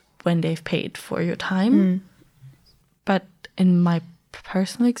entitled when they've paid for your time. But in my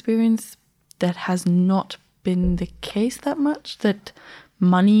personal experience, that has not been the case that much, that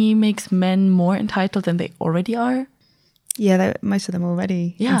money makes men more entitled than they already are. Yeah, most of them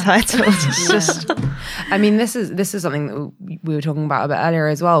already entitled. It's just, I mean, this is something that we were talking about a bit earlier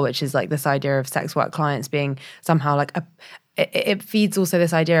as well, which is like this idea of sex work clients being somehow like it feeds also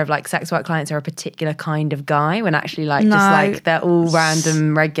this idea of like sex work clients are a particular kind of guy, when actually like just like they're all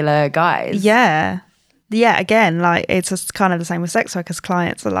random regular guys. Yeah, again, like it's just kind of the same with sex workers.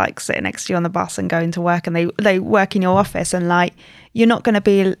 Clients are like sitting next to you on the bus and going to work, and they work in your office, and like you're not going to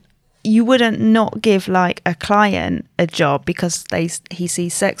be, you wouldn't not give like a client a job because he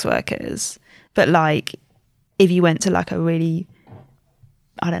sees sex workers. But like if you went to like a really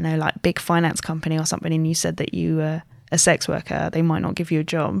I don't know, like big finance company or something, and you said that you were a sex worker, they might not give you a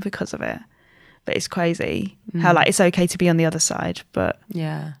job because of it. But it's crazy how like it's okay to be on the other side, but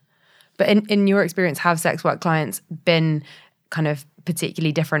yeah. But in your experience, have sex work clients been kind of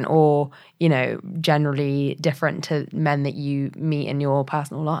particularly different, or, you know, generally different to men that you meet in your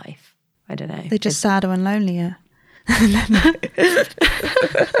personal life? I don't know. They're just sadder and lonelier.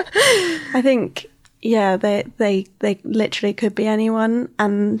 I think, yeah, they literally could be anyone.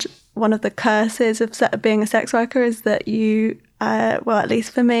 And one of the curses of being a sex worker is that you, well, at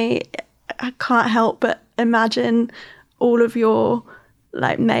least for me, I can't help but imagine all of your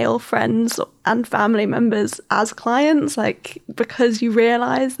like male friends and family members as clients, like, because you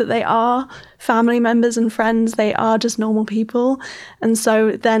realize that they are family members and friends, they are just normal people. And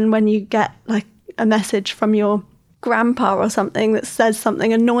so then when you get like a message from your grandpa or something that says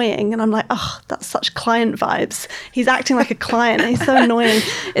something annoying, and I'm like, oh, that's such client vibes, he's acting like a client and he's so annoying.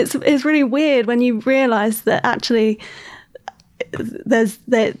 It's really weird when you realize that actually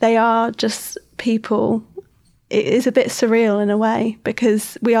they are just people. It is a bit surreal in a way,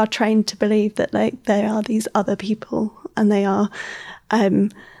 because we are trained to believe that like they are these other people, and they are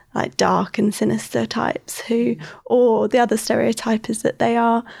like dark and sinister types who, or the other stereotype is that they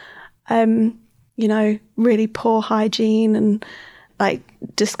are you know, really poor hygiene and like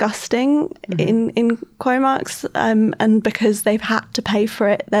disgusting in quote marks, and because they've had to pay for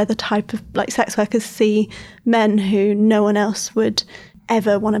it, they're the type of like sex workers see men who no one else would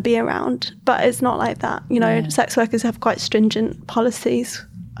ever want to be around. But it's not like that, you know. Sex workers have quite stringent policies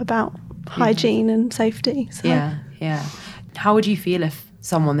about hygiene and safety, so. Yeah. How would you feel if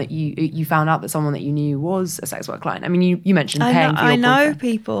someone that you found out that someone that you knew was a sex work client? I mean, you mentioned paying for your boyfriend. I know boyfriend.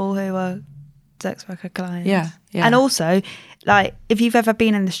 People who are sex worker clients. Yeah. And also, like, if you've ever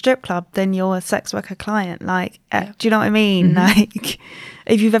been in the strip club, then you're a sex worker client. Like, do you know what I mean? Like,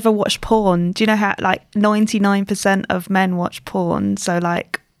 if you've ever watched porn, do you know how, like, 99% of men watch porn? So,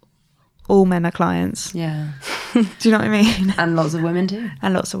 like, all men are clients. Yeah. Do you know what I mean? And lots of women too.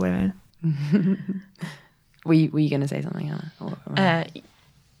 And lots of women. Were you going to say something, Anna?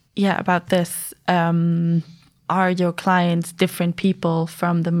 Yeah, about this. Are your clients different people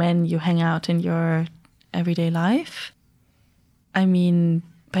from the men you hang out in your everyday life? I mean,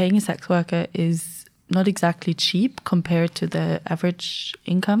 paying a sex worker is not exactly cheap compared to the average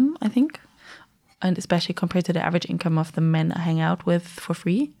income, I think. And especially compared to the average income of the men I hang out with for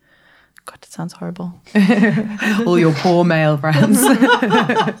free. God, that sounds horrible. All your poor male friends.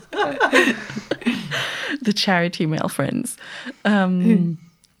 The charity male friends.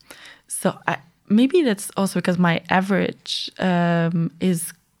 So maybe that's also because my average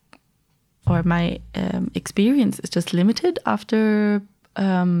is, or my experience is just limited after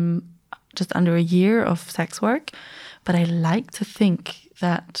just under a year of sex work. But I like to think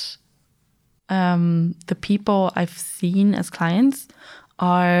that the people I've seen as clients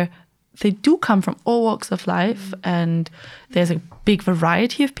they do come from all walks of life, and there's a big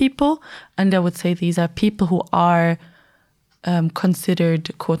variety of people. And I would say these are people who are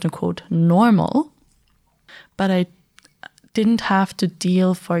considered quote unquote normal. But I didn't have to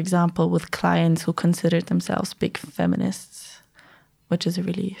deal, for example, with clients who considered themselves big feminists, which is a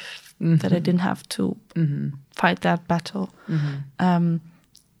relief that I didn't have to fight that battle.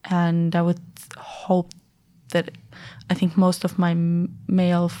 And I would hope that, I think most of my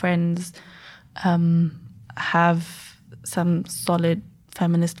male friends have some solid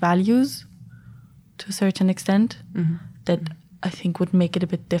feminist values to a certain extent that I think would make it a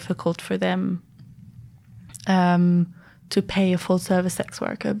bit difficult for them to pay a full service sex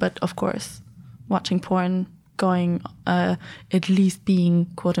worker. But of course, watching porn, going at least being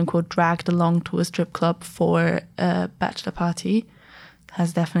quote unquote dragged along to a strip club for a bachelor party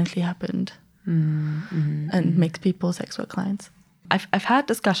has definitely happened and makes people sex work clients. I've had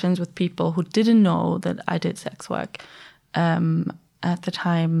discussions with people who didn't know that I did sex work at the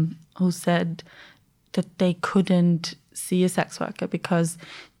time, who said that they couldn't see a sex worker because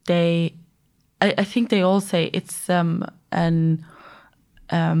I think they all say it's they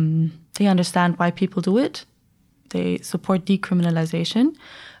understand why people do it. They support decriminalization,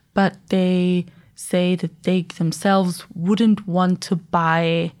 but they say that they themselves wouldn't want to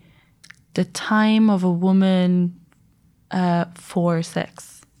buy the time of a woman for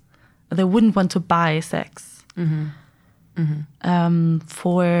sex. They wouldn't want to buy sex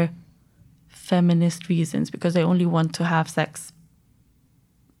for feminist reasons, because they only want to have sex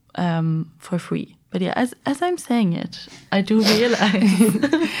for free, But yeah, as I'm saying it, I do realize.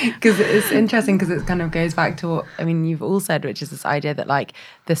 Because it's interesting, because it kind of goes back to what, I mean, you've all said, which is this idea that like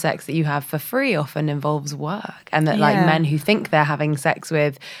the sex that you have for free often involves work, and that like men who think they're having sex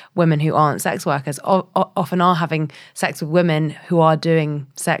with women who aren't sex workers often are having sex with women who are doing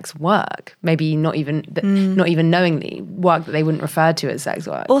sex work, maybe not even knowingly, work that they wouldn't refer to as sex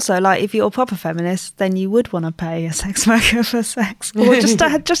work. Also, like if you're a proper feminist, then you would want to pay a sex worker for sex, or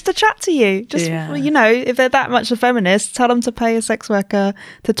just to chat to you. You know, if they're that much a feminist, tell them to pay a sex worker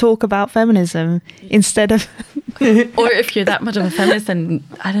to talk about feminism instead of. Or if you're that much of a feminist, then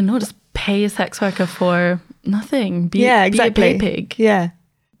I don't know, just pay a sex worker for nothing. Be a pay pig. Yeah.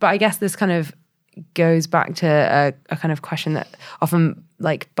 But I guess this kind of goes back to a kind of question that often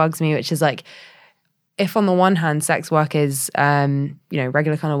like bugs me, which is like, if on the one hand sex work is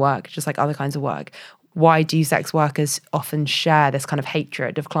regular kind of work, just like other kinds of work, why do sex workers often share this kind of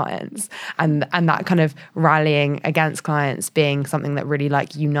hatred of clients, and that kind of rallying against clients being something that really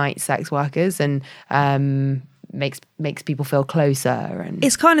like unites sex workers and makes people feel closer? And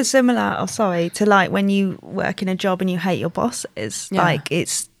it's kind of similar, to like when you work in a job and you hate your bosses. Like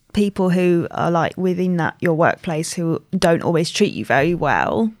it's people who are like within your workplace who don't always treat you very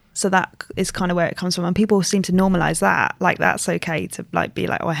well. So that is kind of where it comes from, and people seem to normalize that. Like that's okay to like be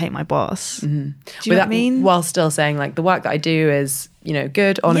like, oh, I hate my boss. Mm-hmm. Do you know what I mean? While still saying like the work that I do is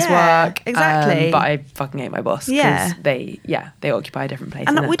good, honest work. Exactly. But I fucking hate my boss because they occupy a different place.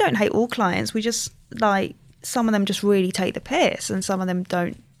 And we don't hate all clients. We just like some of them just really take the piss, and some of them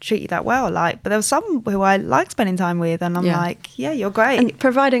don't treat you that well. Like, but there were some who I like spending time with, and I'm like, yeah, you're great. And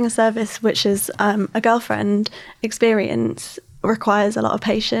providing a service which is a girlfriend experience requires a lot of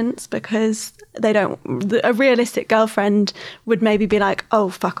patience, because a realistic girlfriend would maybe be like, oh,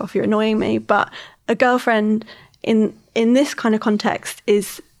 fuck off, you're annoying me. But a girlfriend in this kind of context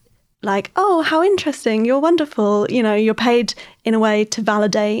is like, oh, how interesting, you're wonderful. You're paid in a way to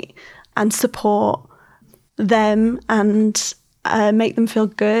validate and support them and make them feel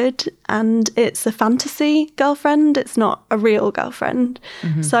good. And it's a fantasy girlfriend, it's not a real girlfriend.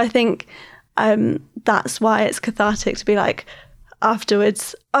 Mm-hmm. So I think that's why it's cathartic to be like,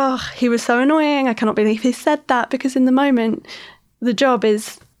 afterwards, oh, he was so annoying, I cannot believe he said that. Because in the moment, the job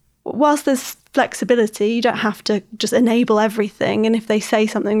is, whilst there's flexibility, you don't have to just enable everything. And if they say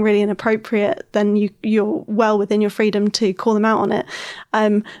something really inappropriate, then you're well within your freedom to call them out on it.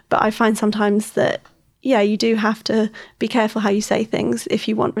 But I find sometimes that, you do have to be careful how you say things. If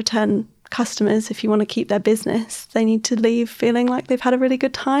you want return customers, if you want to keep their business, they need to leave feeling like they've had a really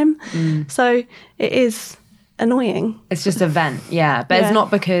good time. So it is annoying. It's just a vent, but it's not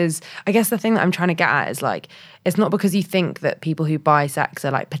because, I guess the thing that I'm trying to get at is like, it's not because you think that people who buy sex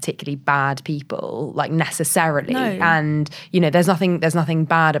are like particularly bad people, like necessarily. No. And there's nothing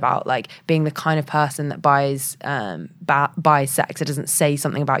bad about like being the kind of person that buys sex. It doesn't say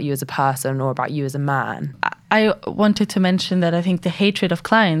something about you as a person or about you as a man. I wanted to mention that I think the hatred of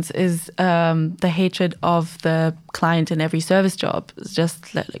clients is the hatred of the client in every service job. It's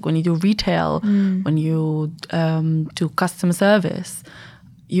just like when you do retail, when you do customer service,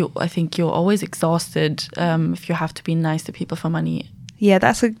 I think you're always exhausted if you have to be nice to people for money. Yeah,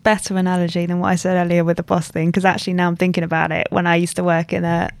 that's a better analogy than what I said earlier with the boss thing, because actually now I'm thinking about it, when I used to work in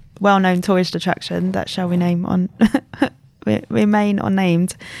a well-known tourist attraction that shall remain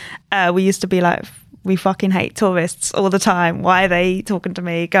unnamed, we used to be like, we fucking hate tourists all the time. Why are they talking to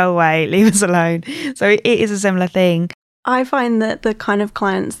me? Go away, leave us alone. So it is a similar thing. I find that the kind of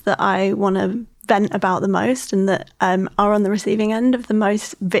clients that I want to vent about the most, and that are on the receiving end of the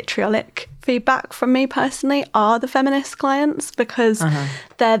most vitriolic feedback from me personally, are the feminist clients, because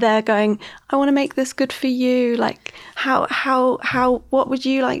they're there going, I want to make this good for you. Like, how, what would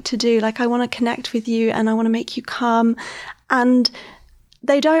you like to do? Like, I want to connect with you and I want to make you come. And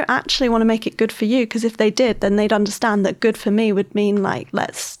they don't actually want to make it good for you, because if they did, then they'd understand that good for me would mean like,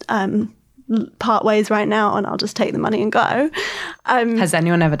 let's part ways right now and I'll just take the money and go. Has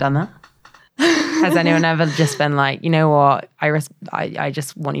anyone ever done that? Has anyone ever just been like, you know what, I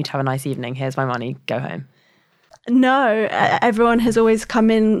just want you to have a nice evening, here's my money, go home? No, everyone has always come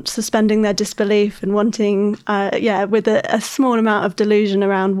in suspending their disbelief and wanting, with a small amount of delusion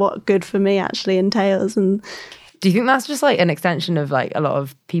around what good for me actually entails. And do you think that's just like an extension of like a lot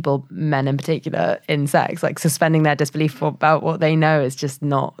of people, men in particular, in sex, like suspending their disbelief about what they know is just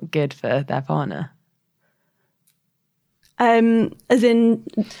not good for their partner? As in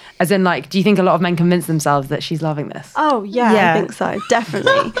like, do you think a lot of men convince themselves that she's loving this? Oh yeah. I think so,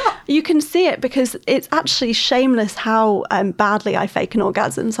 definitely. You can see it, because it's actually shameless how badly I fake an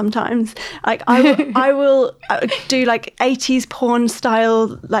orgasm sometimes. Like I will do like 80s porn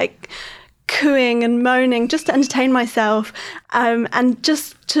style like cooing and moaning just to entertain myself, and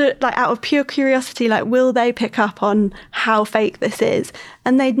just to, like, out of pure curiosity, like, will they pick up on how fake this is?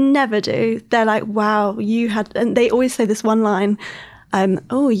 And they'd never do. They're like, wow, and they always say this one line,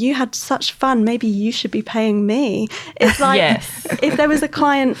 oh, you had such fun, maybe you should be paying me. It's like, Yes. if there was a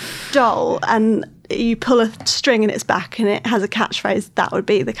client doll and you pull a string in its back and it has a catchphrase, that would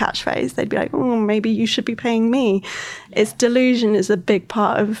be the catchphrase. They'd be like, oh, maybe you should be paying me. It's delusion is a big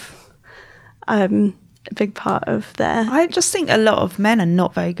part of their... I just think a lot of men are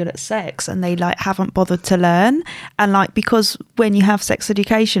not very good at sex, and they like haven't bothered to learn. And like, because when you have sex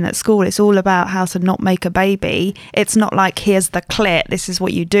education at school, it's all about how to not make a baby. It's not like, here's the clit, this is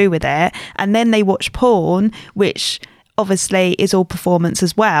what you do with it. And then they watch porn, which obviously is all performance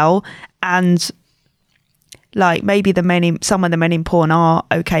as well. And like, maybe some of the men in porn are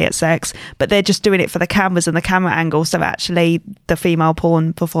okay at sex, but they're just doing it for the cameras and the camera angle. So actually the female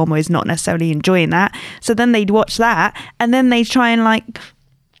porn performer is not necessarily enjoying that. So then they'd watch that, and then they try and like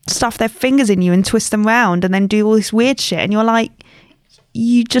stuff their fingers in you and twist them round and then do all this weird shit. And you're like,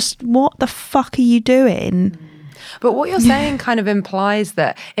 what the fuck are you doing? But what you're saying kind of implies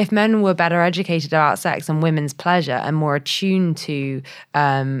that if men were better educated about sex and women's pleasure and more attuned to,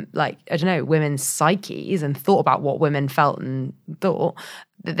 like, I don't know, women's psyches and thought about what women felt and thought,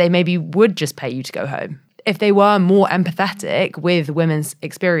 that they maybe would just pay you to go home. If they were more empathetic with women's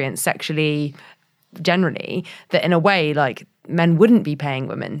experience sexually generally, that in a way, like, men wouldn't be paying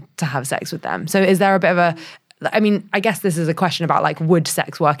women to have sex with them. So is there a bit of a... I mean, I guess this is a question about, like, would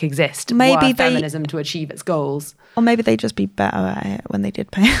sex work exist were feminism to achieve its goals? Or maybe they just be better at it when they did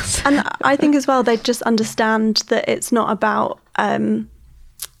pay us. And I think as well, they just understand that it's not about our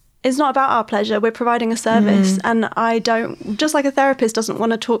pleasure. We're providing a service, and I don't, just like a therapist doesn't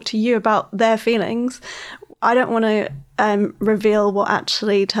want to talk to you about their feelings, I don't want to reveal what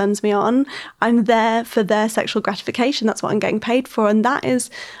actually turns me on. I'm there for their sexual gratification. That's what I'm getting paid for, and that is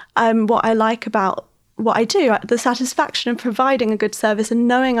what I like about what I do, the satisfaction of providing a good service and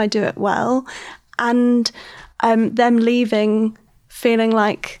knowing I do it well, and them leaving feeling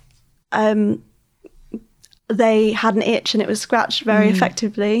like they had an itch and it was scratched very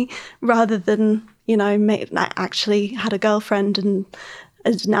effectively, rather than, you know, actually had a girlfriend and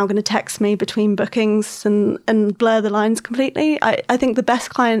is now going to text me between bookings and blur the lines completely. I think the best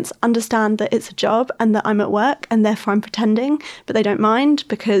clients understand that it's a job and that I'm at work and therefore I'm pretending, but they don't mind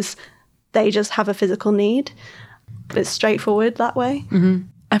because they just have a physical need. It's straightforward that way. Mm-hmm.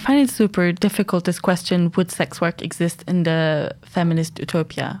 I find it super difficult, this question, would sex work exist in the feminist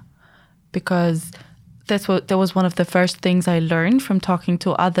utopia? Because that was one of the first things I learned from talking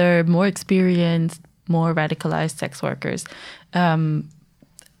to other more experienced, more radicalized sex workers,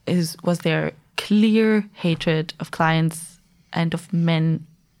 was their clear hatred of clients and of men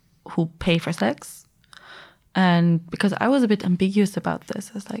who pay for sex. And because I was a bit ambiguous about this,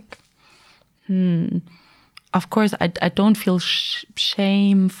 I was like, of course, I don't feel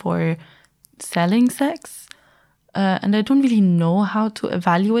shame for selling sex. And I don't really know how to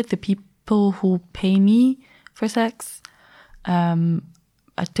evaluate the people who pay me for sex. I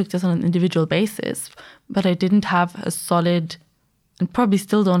took this on an individual basis, but I didn't have a solid, and probably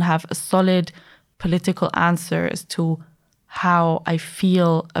still don't have a solid political answer as to how I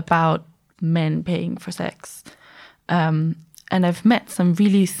feel about men paying for sex. And I've met some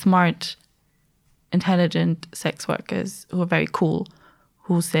really smart, intelligent sex workers who are very cool,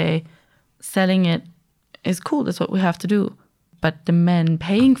 who say selling it is cool, that's what we have to do. But the men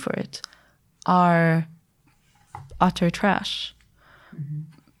paying for it are utter trash. Mm-hmm.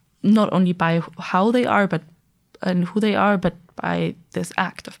 Not only by how they are, and who they are, but by this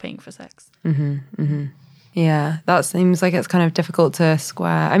act of paying for sex. Mm-hmm, mm-hmm. Yeah, that seems like it's kind of difficult to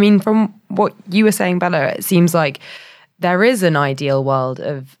square. I mean, from what you were saying, Bella, it seems like there is an ideal world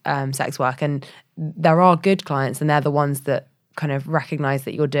of sex work, and there are good clients, and they're the ones that kind of recognize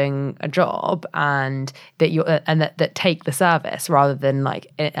that you're doing a job and that that take the service rather than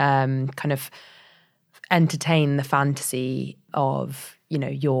like kind of entertain the fantasy of, you know,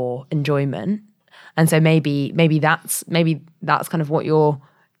 your enjoyment. And so maybe that's kind of what you're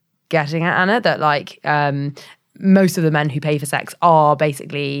getting at, Anna, that like most of the men who pay for sex are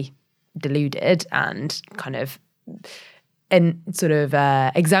basically deluded and kind of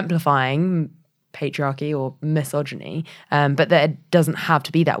exemplifying patriarchy or misogyny, but that it doesn't have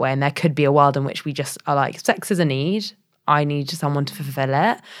to be that way, and there could be a world in which we just are like, sex is a need, I need someone to fulfill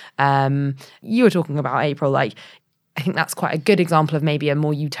it. You were talking about, April, like I think that's quite a good example of maybe a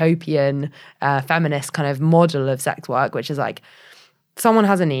more utopian feminist kind of model of sex work, which is like someone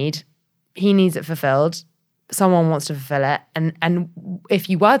has a need, he needs it fulfilled, someone wants to fulfill it, and if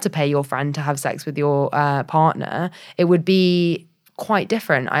you were to pay your friend to have sex with your partner, it would be quite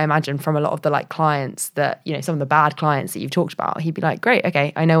different, I imagine, from a lot of the like clients that, you know, some of the bad clients that you've talked about. He'd be like, great,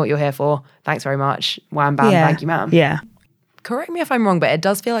 okay, I know what you're here for, thanks very much, wham bam, thank you ma'am. Yeah. Correct me if I'm wrong, but it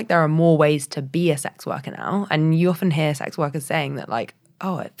does feel like there are more ways to be a sex worker now, and you often hear sex workers saying that like,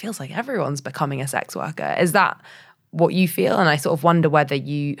 oh, it feels like everyone's becoming a sex worker. Is that what you feel? And I sort of wonder whether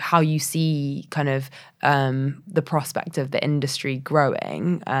how you see kind of the prospect of the industry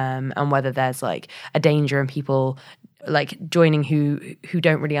growing, and whether there's like a danger in people like joining who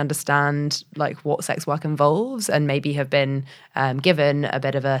don't really understand like what sex work involves, and maybe have been given a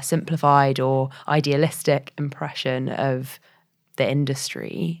bit of a simplified or idealistic impression of the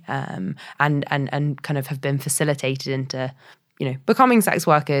industry, and kind of have been facilitated into, you know, becoming sex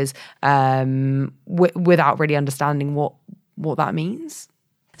workers without really understanding what that means.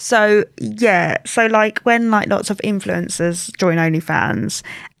 So like when like lots of influencers join OnlyFans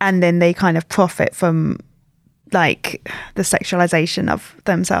and then they kind of profit from like the sexualization of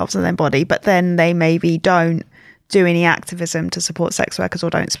themselves and their body, but then they maybe don't do any activism to support sex workers or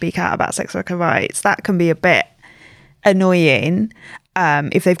don't speak out about sex worker rights, that can be a bit annoying.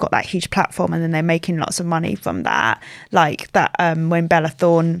 If they've got that huge platform and then they're making lots of money from that, like that when Bella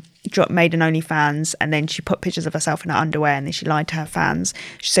Thorne made an OnlyFans and then she put pictures of herself in her underwear and then she lied to her fans.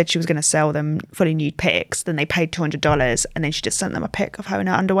 She said she was going to sell them fully nude pics. Then they paid $200 and then she just sent them a pic of her in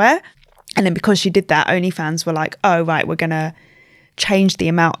her underwear. And then because she did that, OnlyFans were like, oh, right, we're going to change the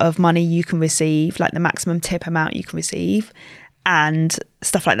amount of money you can receive, like the maximum tip amount you can receive and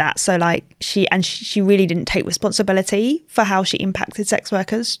stuff like that. So like she really didn't take responsibility for how she impacted sex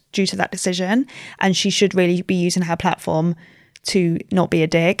workers due to that decision. And she should really be using her platform to not be a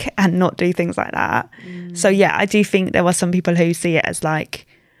dick and not do things like that. So yeah, I do think there were some people who see it as like,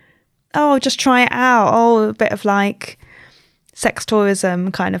 oh, just try it out. Oh, a bit of like sex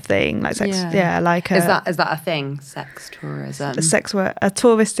tourism kind of thing, like sex, like is that a thing? Sex tourism, a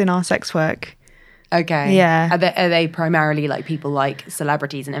tourist in our sex work. Okay, yeah. Are they primarily like people like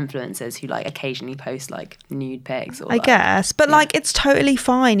celebrities and influencers who like occasionally post like nude pics? Or, I guess, but like it's totally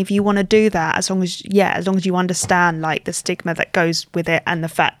fine if you want to do that, as long as you understand like the stigma that goes with it and the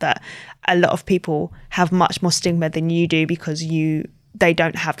fact that a lot of people have much more stigma than you do because they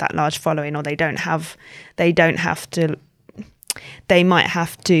don't have that large following, or they might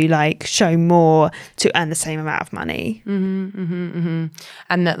have to like show more to earn the same amount of money. And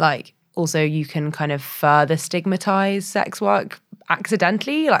that like also you can kind of further stigmatize sex work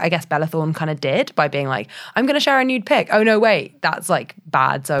accidentally, like I guess Bella Thorne kind of did by being like, I'm going to share a nude pic. Oh no, wait, that's like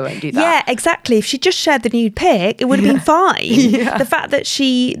bad, so I won't do that. Yeah, exactly. If she just shared the nude pic, it would have been fine. Yeah. The fact that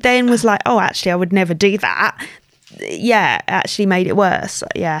she then was like, oh, actually, I would never do that. Yeah, actually made it worse.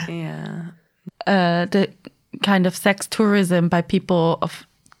 Yeah. The kind of sex tourism by people of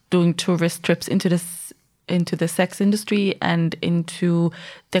doing tourist trips into the sex industry and into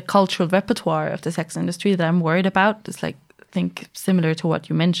the cultural repertoire of the sex industry that I'm worried about. It's like, I think similar to what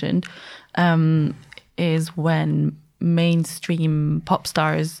you mentioned, is when mainstream pop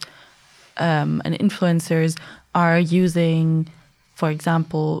stars and influencers are using, for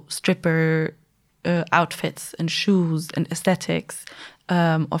example, stripper outfits and shoes and aesthetics,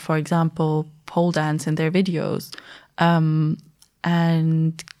 or for example, pole dance in their videos,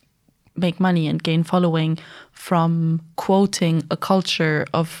 and make money and gain following from quoting a culture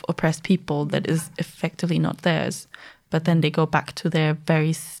of oppressed people that is effectively not theirs, but then they go back to their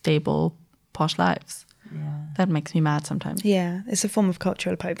very stable posh lives. That makes me mad sometimes. Yeah, it's a form of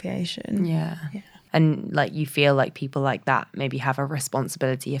cultural appropriation. Yeah. And like you feel like people like that maybe have a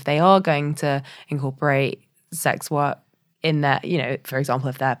responsibility if they are going to incorporate sex work in their, you know, for example,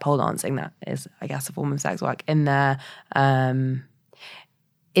 if they're pole dancing, that is, I guess, a form of sex work, in their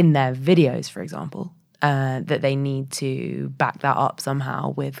videos, for example, that they need to back that up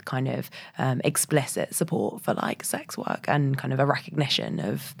somehow with kind of explicit support for like sex work and kind of a recognition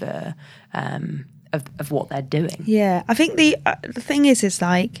of the of what they're doing. Yeah, I think the thing is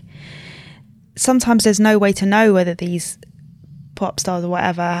like sometimes there's no way to know whether these pop stars or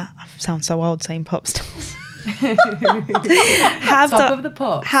whatever, I sound so old saying pop stars, have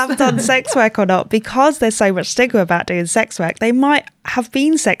done sex work or not, because there's so much stigma about doing sex work. They might have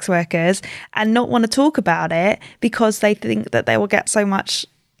been sex workers and not want to talk about it because they think that they will get so much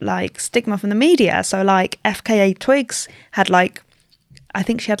like stigma from the media. So like FKA Twigs had like, I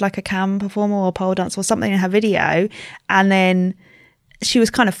think she had like a cam performer or pole dance or something in her video, and then she was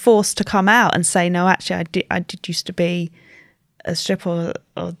kind of forced to come out and say, no, actually I did used to be a stripper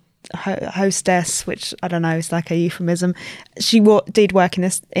or hostess, which I don't know, is like a euphemism. She did work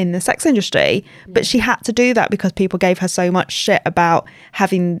in the sex industry, but she had to do that because people gave her so much shit about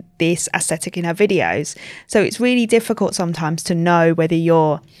having this aesthetic in her videos. So it's really difficult sometimes to know whether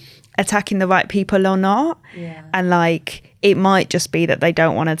you're attacking the right people or not. Yeah. And like, it might just be that they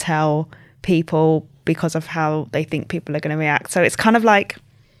don't want to tell people because of how they think people are going to react. So it's kind of like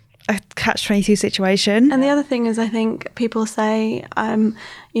a catch-22 situation. And the other thing is, I think people say,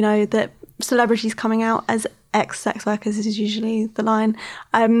 that celebrities coming out as ex-sex workers is usually the line,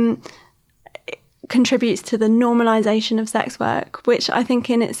 contributes to the normalisation of sex work, which I think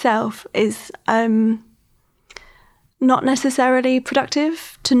in itself is not necessarily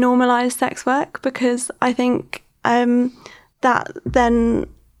productive to normalise sex work, because I think that then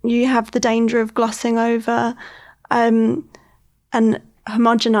you have the danger of glossing over and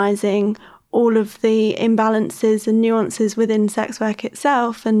homogenising all of the imbalances and nuances within sex work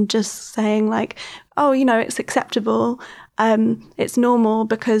itself, and just saying like, oh, it's acceptable, it's normal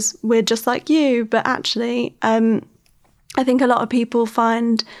because we're just like you. But actually, I think a lot of people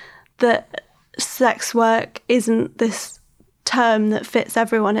find that sex work isn't this term that fits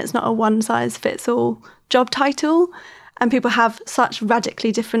everyone. It's not a one-size-fits-all job title. And people have such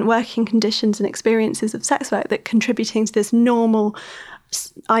radically different working conditions and experiences of sex work that contributing to this normal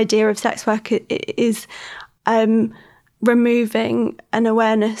idea of sex work is removing an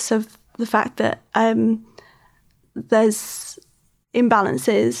awareness of the fact that there's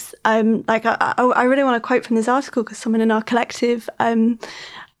imbalances. I really want to quote from this article because someone in our collective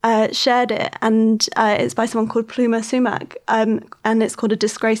shared it, and it's by someone called Pluma Sumac, and it's called A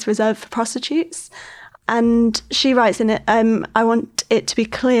Disgrace Reserved for Prostitutes. And she writes in it, I want it to be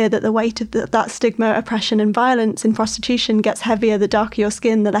clear that the weight of that stigma, oppression and violence in prostitution gets heavier the darker your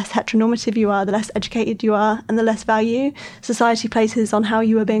skin, the less heteronormative you are, the less educated you are, and the less value society places on how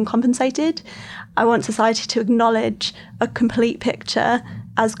you are being compensated. I want society to acknowledge a complete picture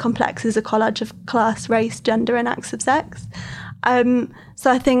as complex as a collage of class, race, gender and acts of sex.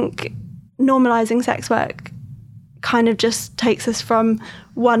 So I think normalising sex work kind of just takes us from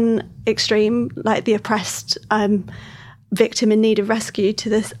one extreme, like the oppressed victim in need of rescue, to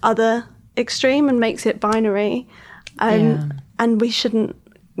this other extreme, and makes it binary. And we shouldn't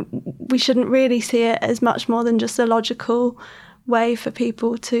really see it as much more than just a logical way for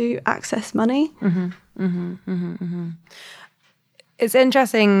people to access money. It's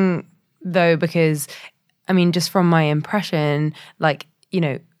interesting though, because I mean, just from my impression, like,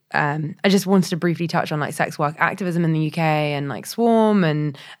 I just wanted to briefly touch on like sex work activism in the UK and like Swarm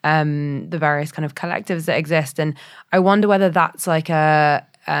and the various kind of collectives that exist. And I wonder whether that's like an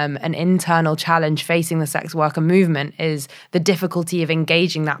internal challenge facing the sex worker movement, is the difficulty of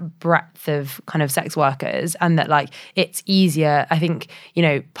engaging that breadth of kind of sex workers, and that like it's easier, I think,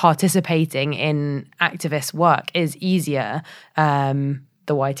 participating in activist work is easier,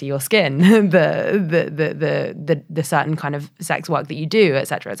 the whiter your skin, the certain kind of sex work that you do, et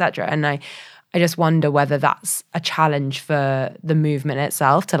cetera, et cetera. And I just wonder whether that's a challenge for the movement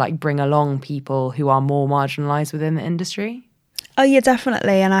itself to like bring along people who are more marginalized within the industry. Oh yeah,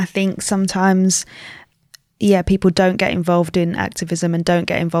 definitely. And I think sometimes, people don't get involved in activism and don't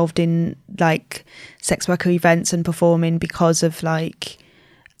get involved in like sex worker events and performing because of like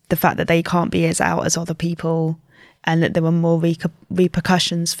the fact that they can't be as out as other people, and that there were more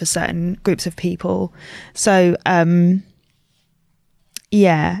repercussions for certain groups of people. So,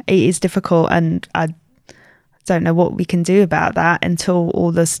 it is difficult, and I don't know what we can do about that until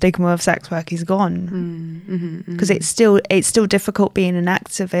all the stigma of sex work is gone. Because it's still difficult being an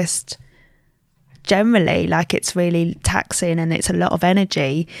activist generally. Like, it's really taxing and it's a lot of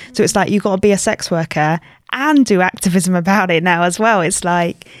energy. So it's like you've got to be a sex worker and do activism about it now as well. It's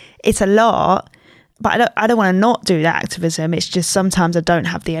like, it's a lot. But I don't want to not do that activism. It's just sometimes I don't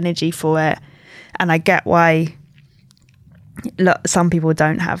have the energy for it. And I get why some people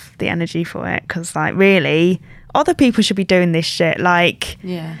don't have the energy for it. Because, like, really, other people should be doing this shit. Like,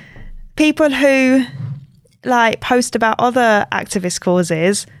 people who, like, post about other activist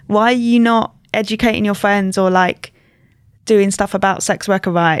causes, why are you not educating your friends or, like, doing stuff about sex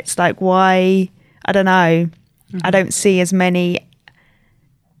worker rights? Like, why? I don't know. I don't see as many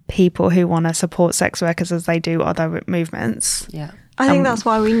people who want to support sex workers as they do other movements. I think that's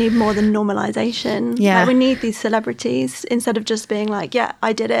why we need more than normalisation. Like, we need these celebrities, instead of just being like, yeah,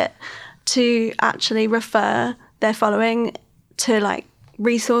 I did it, to actually refer their following to like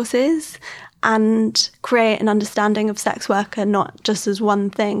resources and create an understanding of sex worker, not just as one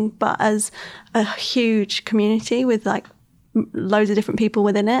thing, but as a huge community with like loads of different people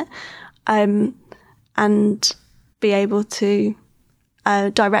within it, and be able to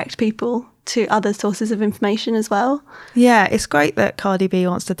direct people to other sources of information as well. Yeah, it's great that Cardi B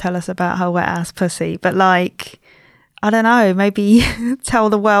wants to tell us about her wet ass pussy, but like, I don't know, maybe tell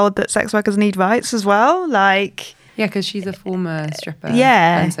the world that sex workers need rights as well. Like, yeah, because she's a former stripper.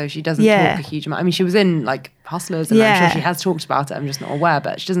 Yeah. And so she doesn't talk a huge amount. I mean, she was in like Hustlers and I'm sure she has talked about it. I'm just not aware,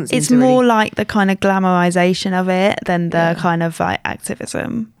 but she doesn't seem it's to more really... like the kind of glamorization of it than the kind of like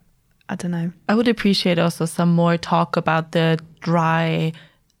activism. I don't know. I would appreciate also some more talk about the dry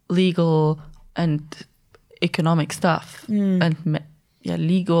legal and economic stuff and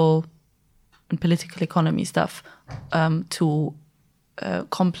legal and political economy stuff to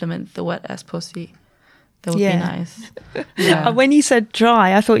complement the wet ass pussy. That would be nice. Yeah. When you said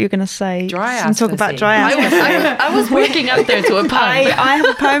dry, I thought you were going to say dry ass talk pussy. about dry ass pussy. I was working up there to a pun. I have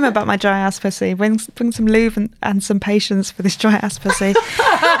a poem about my dry ass pussy. Bring some lube and some patience for this dry ass pussy.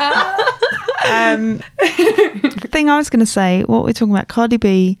 The thing I was going to say, what we're talking about, Cardi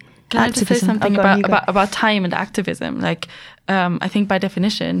B. Can I just say something about time and activism? Like, I think by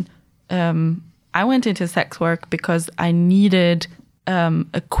definition, I went into sex work because I needed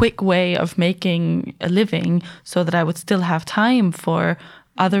a quick way of making a living so that I would still have time for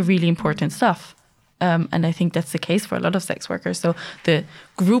other really important stuff. And I think that's the case for a lot of sex workers. So the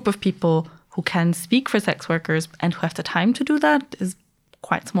group of people who can speak for sex workers and who have the time to do that is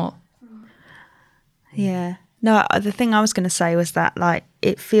quite small. Yeah. No, the thing I was going to say was that like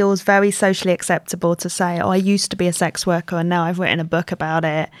it feels very socially acceptable to say, oh, I used to be a sex worker and now I've written a book about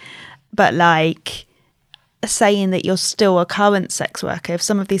it. But like saying that you're still a current sex worker, if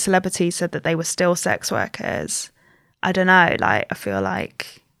some of these celebrities said that they were still sex workers, I don't know, like I feel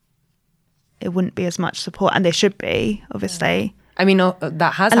like it wouldn't be as much support, and there should be, obviously. I mean,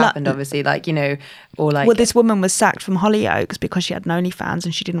 that has happened, obviously, like, you know, or like... Well, this woman was sacked from Hollyoaks because she had an OnlyFans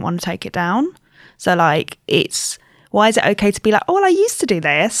and she didn't want to take it down. So, like, why is it okay to be like, oh, well, I used to do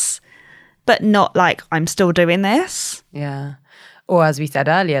this, but not like, I'm still doing this? Yeah. Or as we said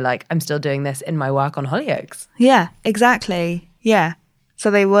earlier, like, I'm still doing this in my work on Hollyoaks. Yeah, exactly. Yeah. So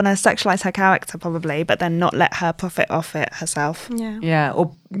they want to sexualize her character probably, but then not let her profit off it herself. Yeah. Yeah.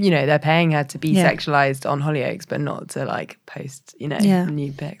 Or, you know, they're paying her to be sexualized on Hollyoaks, but not to like post, you know,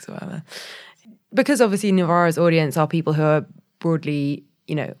 nude pics or whatever. Because obviously Novara's audience are people who are broadly,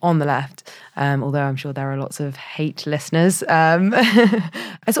 you know, on the left, although I'm sure there are lots of hate listeners.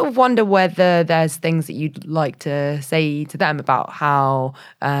 I sort of wonder whether there's things that you'd like to say to them about how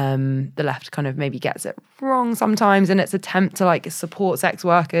the left kind of maybe gets it wrong sometimes in its attempt to like support sex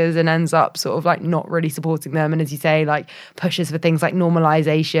workers and ends up sort of like not really supporting them. And as you say, like pushes for things like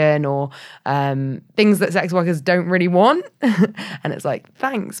normalization or things that sex workers don't really want. And it's like,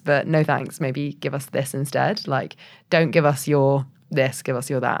 thanks, but no thanks. Maybe give us this instead. Like, don't give us your this, give us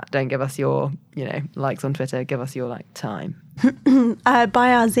your that. Don't give us your, you know, likes on Twitter. Give us your like time.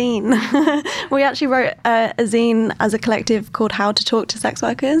 By our zine. We actually wrote a zine as a collective called How to Talk to Sex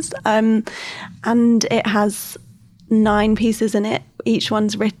Workers. And it has 9 pieces in it. Each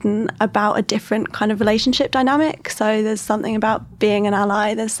one's written about a different kind of relationship dynamic. So there's something about being an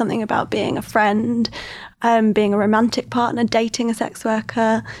ally. There's something about being a friend, being a romantic partner, dating a sex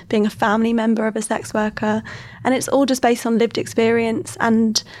worker, being a family member of a sex worker. And it's all just based on lived experience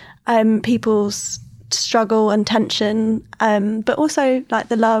and people's struggle and tension, but also like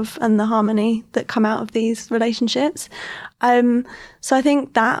the love and the harmony that come out of these relationships. So I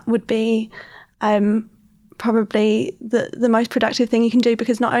think that would be probably the most productive thing you can do,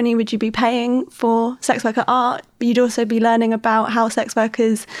 because not only would you be paying for sex worker art, but you'd also be learning about how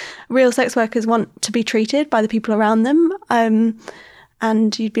real sex workers want to be treated by the people around them.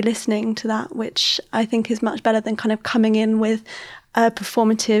 And you'd be listening to that, which I think is much better than kind of coming in with a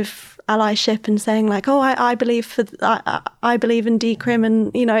performative allyship and saying like, oh, I believe in decrim,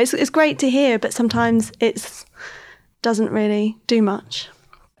 and you know, it's great to hear, but sometimes it doesn't really do much.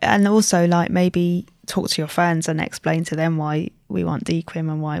 And also, like, maybe talk to your friends and explain to them why we want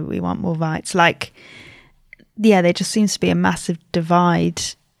decrim and why we want more rights. Like, yeah, there just seems to be a massive divide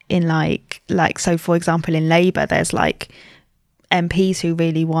in like so for example in Labour there's like MPs who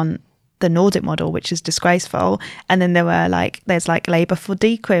really want the Nordic model, which is disgraceful, and then there's like Labour for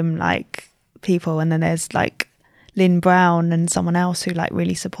decrim like people, and then there's like Lynn Brown and someone else who like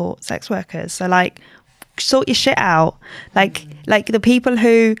really support sex workers. So like, sort your shit out. Like the people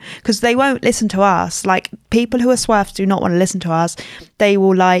who, because they won't listen to us, like people who are swerves do not want to listen to us. They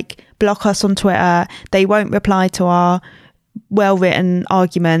will like block us on Twitter. They won't reply to our well-written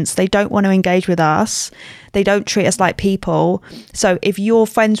arguments. They don't want to engage with us. They don't treat us like people. So if you're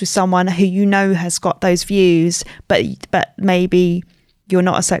friends with someone who you know has got those views, but maybe you're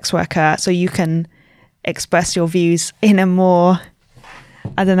not a sex worker, so you can express your views in a more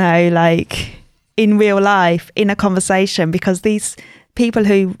I don't know, like in real life, in a conversation, because these people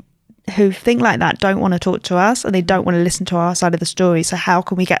who think like that don't want to talk to us and they don't want to listen to our side of the story. So how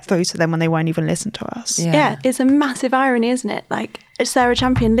can we get through to them when they won't even listen to us? Yeah, it's a massive irony, isn't it? Like Sarah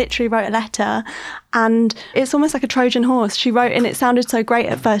Champion literally wrote a letter and it's almost like a Trojan horse. She wrote, and it sounded so great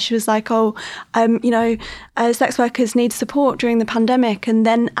at first. She was like, sex workers need support during the pandemic. And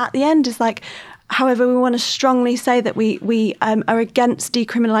then at the end is like, however, we want to strongly say that we are against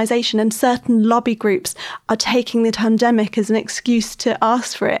decriminalisation, and certain lobby groups are taking the pandemic as an excuse to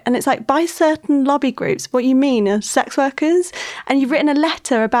ask for it. And it's like, by certain lobby groups, what you mean are sex workers? And you've written a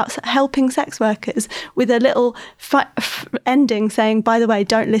letter about helping sex workers with a little ending saying, by the way,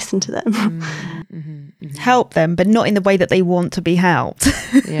 don't listen to them. Help them, but not in the way that they want to be helped.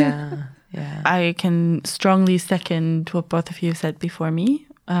 Yeah. I can strongly second what both of you said before me.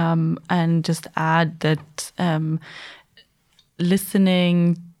 And just add that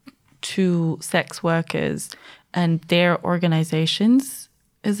listening to sex workers and their organizations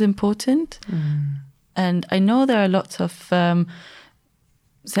is important. And I know there are lots of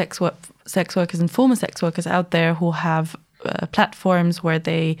sex workers and former sex workers out there who have platforms where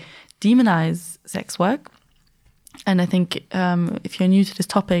they demonize sex work. And I think if you're new to this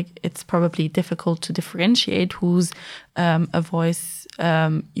topic, it's probably difficult to differentiate who's a voice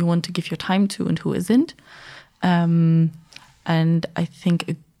you want to give your time to and who isn't. And I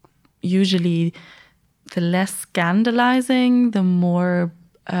think usually the less scandalizing, the more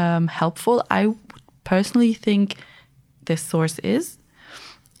helpful I would personally think this source is.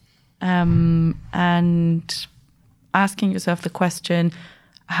 And asking yourself the question,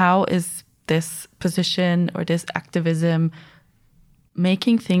 how is this position or this activism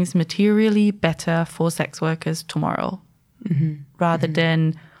making things materially better for sex workers tomorrow, rather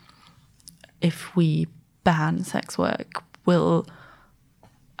than if we ban sex work, will,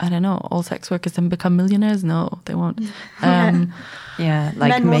 I don't know, all sex workers then become millionaires? No, they won't. Like Men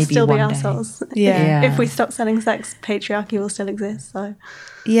will maybe still be one day. assholes. Yeah. If we stop selling sex, patriarchy will still exist. So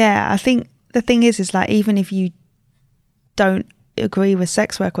Yeah, I think the thing is like, even if you don't agree with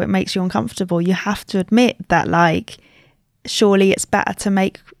sex work or it makes you uncomfortable, you have to admit that, like, surely it's better to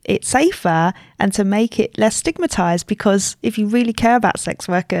make it safer and to make it less stigmatized, because if you really care about sex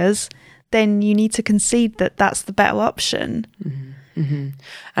workers, then you need to concede that that's the better option. And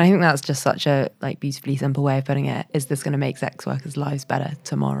I think that's just such a beautifully simple way of putting it. Is this going to make sex workers' lives better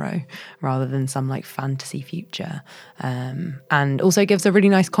tomorrow, rather than some fantasy future? And also gives a really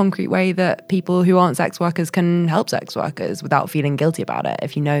nice concrete way that people who aren't sex workers can help sex workers without feeling guilty about it.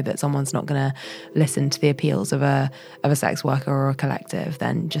 If you know that someone's not going to listen to the appeals of a sex worker or a collective,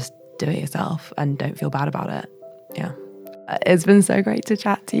 then just do it yourself and don't feel bad about it. Yeah. It's been so great to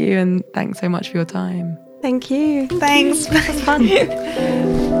chat to you, and thanks so much for your time. thank you. Thanks. This was fun.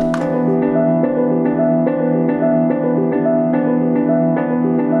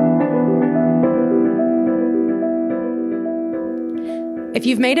 If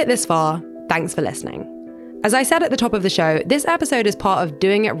you've made it this far, thanks for listening. As I said at the top of the show, this episode is part of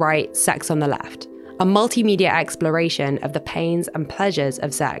Doing It Right, Sex on the Left, a multimedia exploration of the pains and pleasures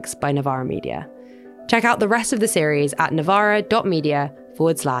of sex by Novara Media. Check out the rest of the series at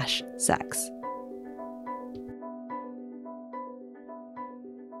novara.media/sex.